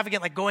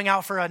extravagant like going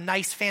out for a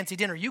nice fancy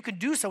dinner. You could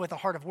do so with a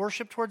heart of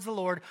worship towards the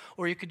Lord,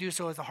 or you could do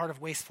so with a heart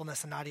of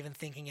wastefulness and not even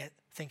thinking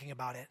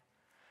about it.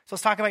 So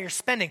let's talk about your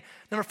spending.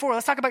 Number 4,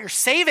 let's talk about your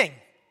saving.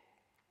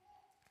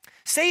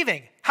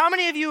 Saving. How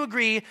many of you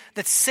agree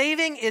that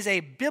saving is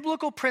a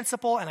biblical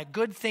principle and a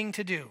good thing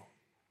to do?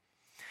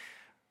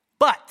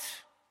 But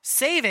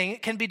saving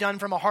can be done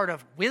from a heart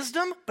of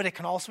wisdom, but it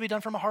can also be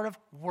done from a heart of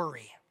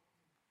worry.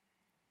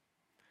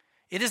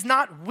 It is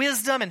not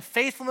wisdom and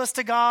faithfulness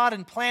to God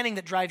and planning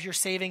that drives your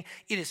saving.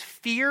 It is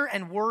fear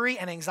and worry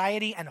and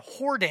anxiety and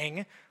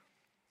hoarding,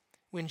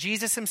 when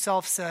Jesus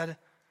himself said,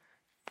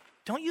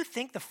 don't you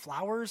think the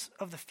flowers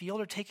of the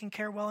field are taken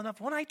care of well enough?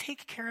 Won't I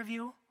take care of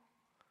you?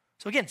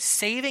 So again,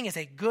 saving is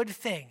a good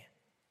thing.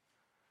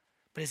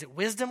 But is it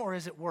wisdom or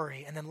is it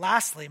worry? And then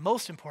lastly,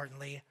 most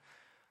importantly,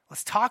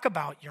 let's talk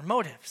about your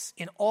motives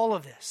in all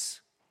of this.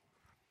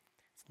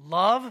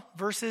 Love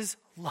versus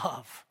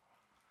love.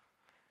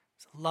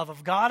 Love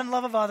of God and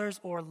love of others,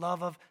 or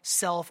love of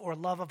self, or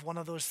love of one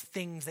of those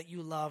things that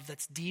you love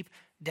that's deep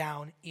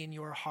down in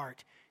your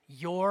heart.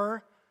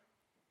 Your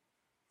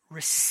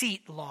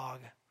receipt log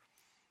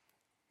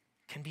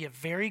can be a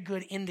very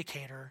good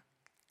indicator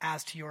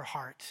as to your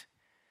heart.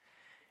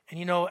 And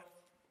you know,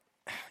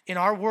 in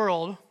our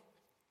world,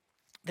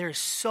 there is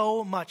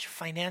so much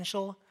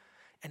financial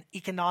and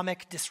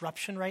economic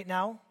disruption right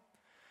now.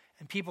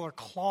 And people are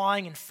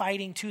clawing and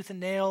fighting tooth and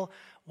nail.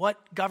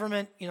 What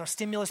government,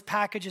 stimulus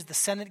package is the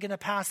Senate going to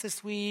pass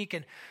this week?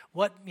 And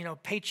what,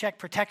 paycheck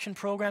protection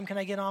program can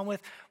I get on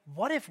with?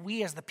 What if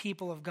we as the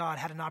people of God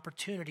had an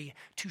opportunity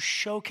to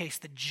showcase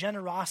the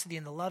generosity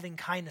and the loving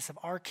kindness of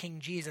our King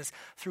Jesus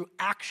through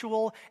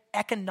actual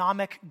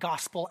economic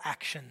gospel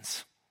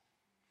actions?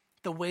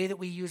 The way that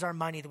we use our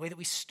money, the way that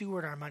we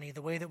steward our money,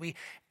 the way that we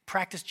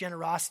practice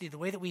generosity, the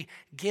way that we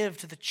give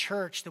to the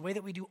church, the way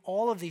that we do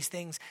all of these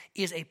things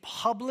is a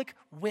public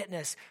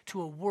witness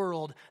to a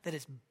world that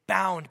is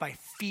bound by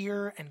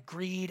fear and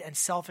greed and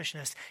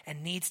selfishness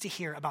and needs to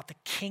hear about the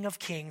King of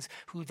Kings,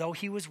 who, though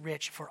he was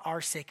rich, for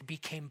our sake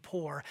became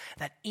poor,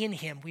 that in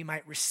him we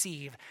might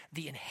receive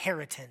the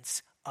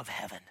inheritance of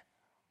heaven.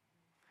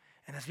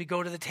 And as we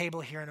go to the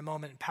table here in a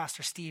moment, and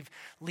Pastor Steve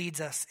leads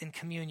us in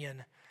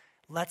communion,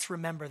 let's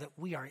remember that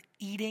we are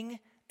eating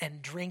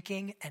and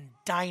drinking and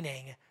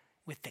dining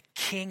with the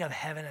King of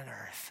heaven and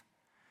earth.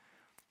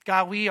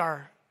 God, we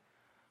are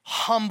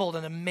humbled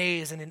and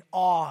amazed and in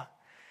awe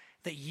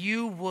that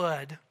you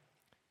would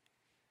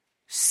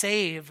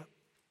save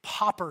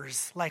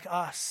paupers like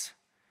us,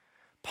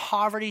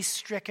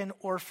 poverty-stricken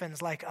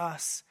orphans like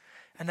us,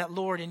 and that,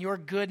 Lord, in your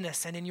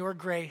goodness and in your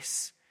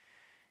grace,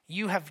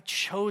 you have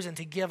chosen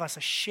to give us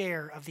a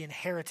share of the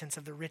inheritance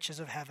of the riches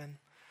of heaven.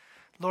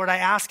 Lord, I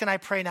ask and I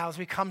pray now as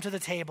we come to the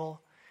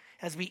table,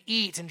 as we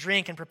eat and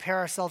drink and prepare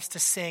ourselves to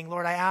sing,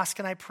 Lord, I ask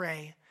and I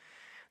pray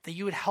that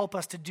you would help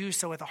us to do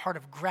so with a heart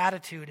of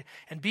gratitude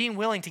and being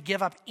willing to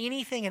give up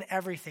anything and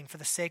everything for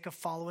the sake of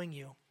following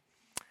you.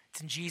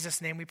 It's in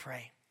Jesus' name we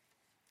pray.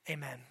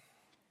 Amen.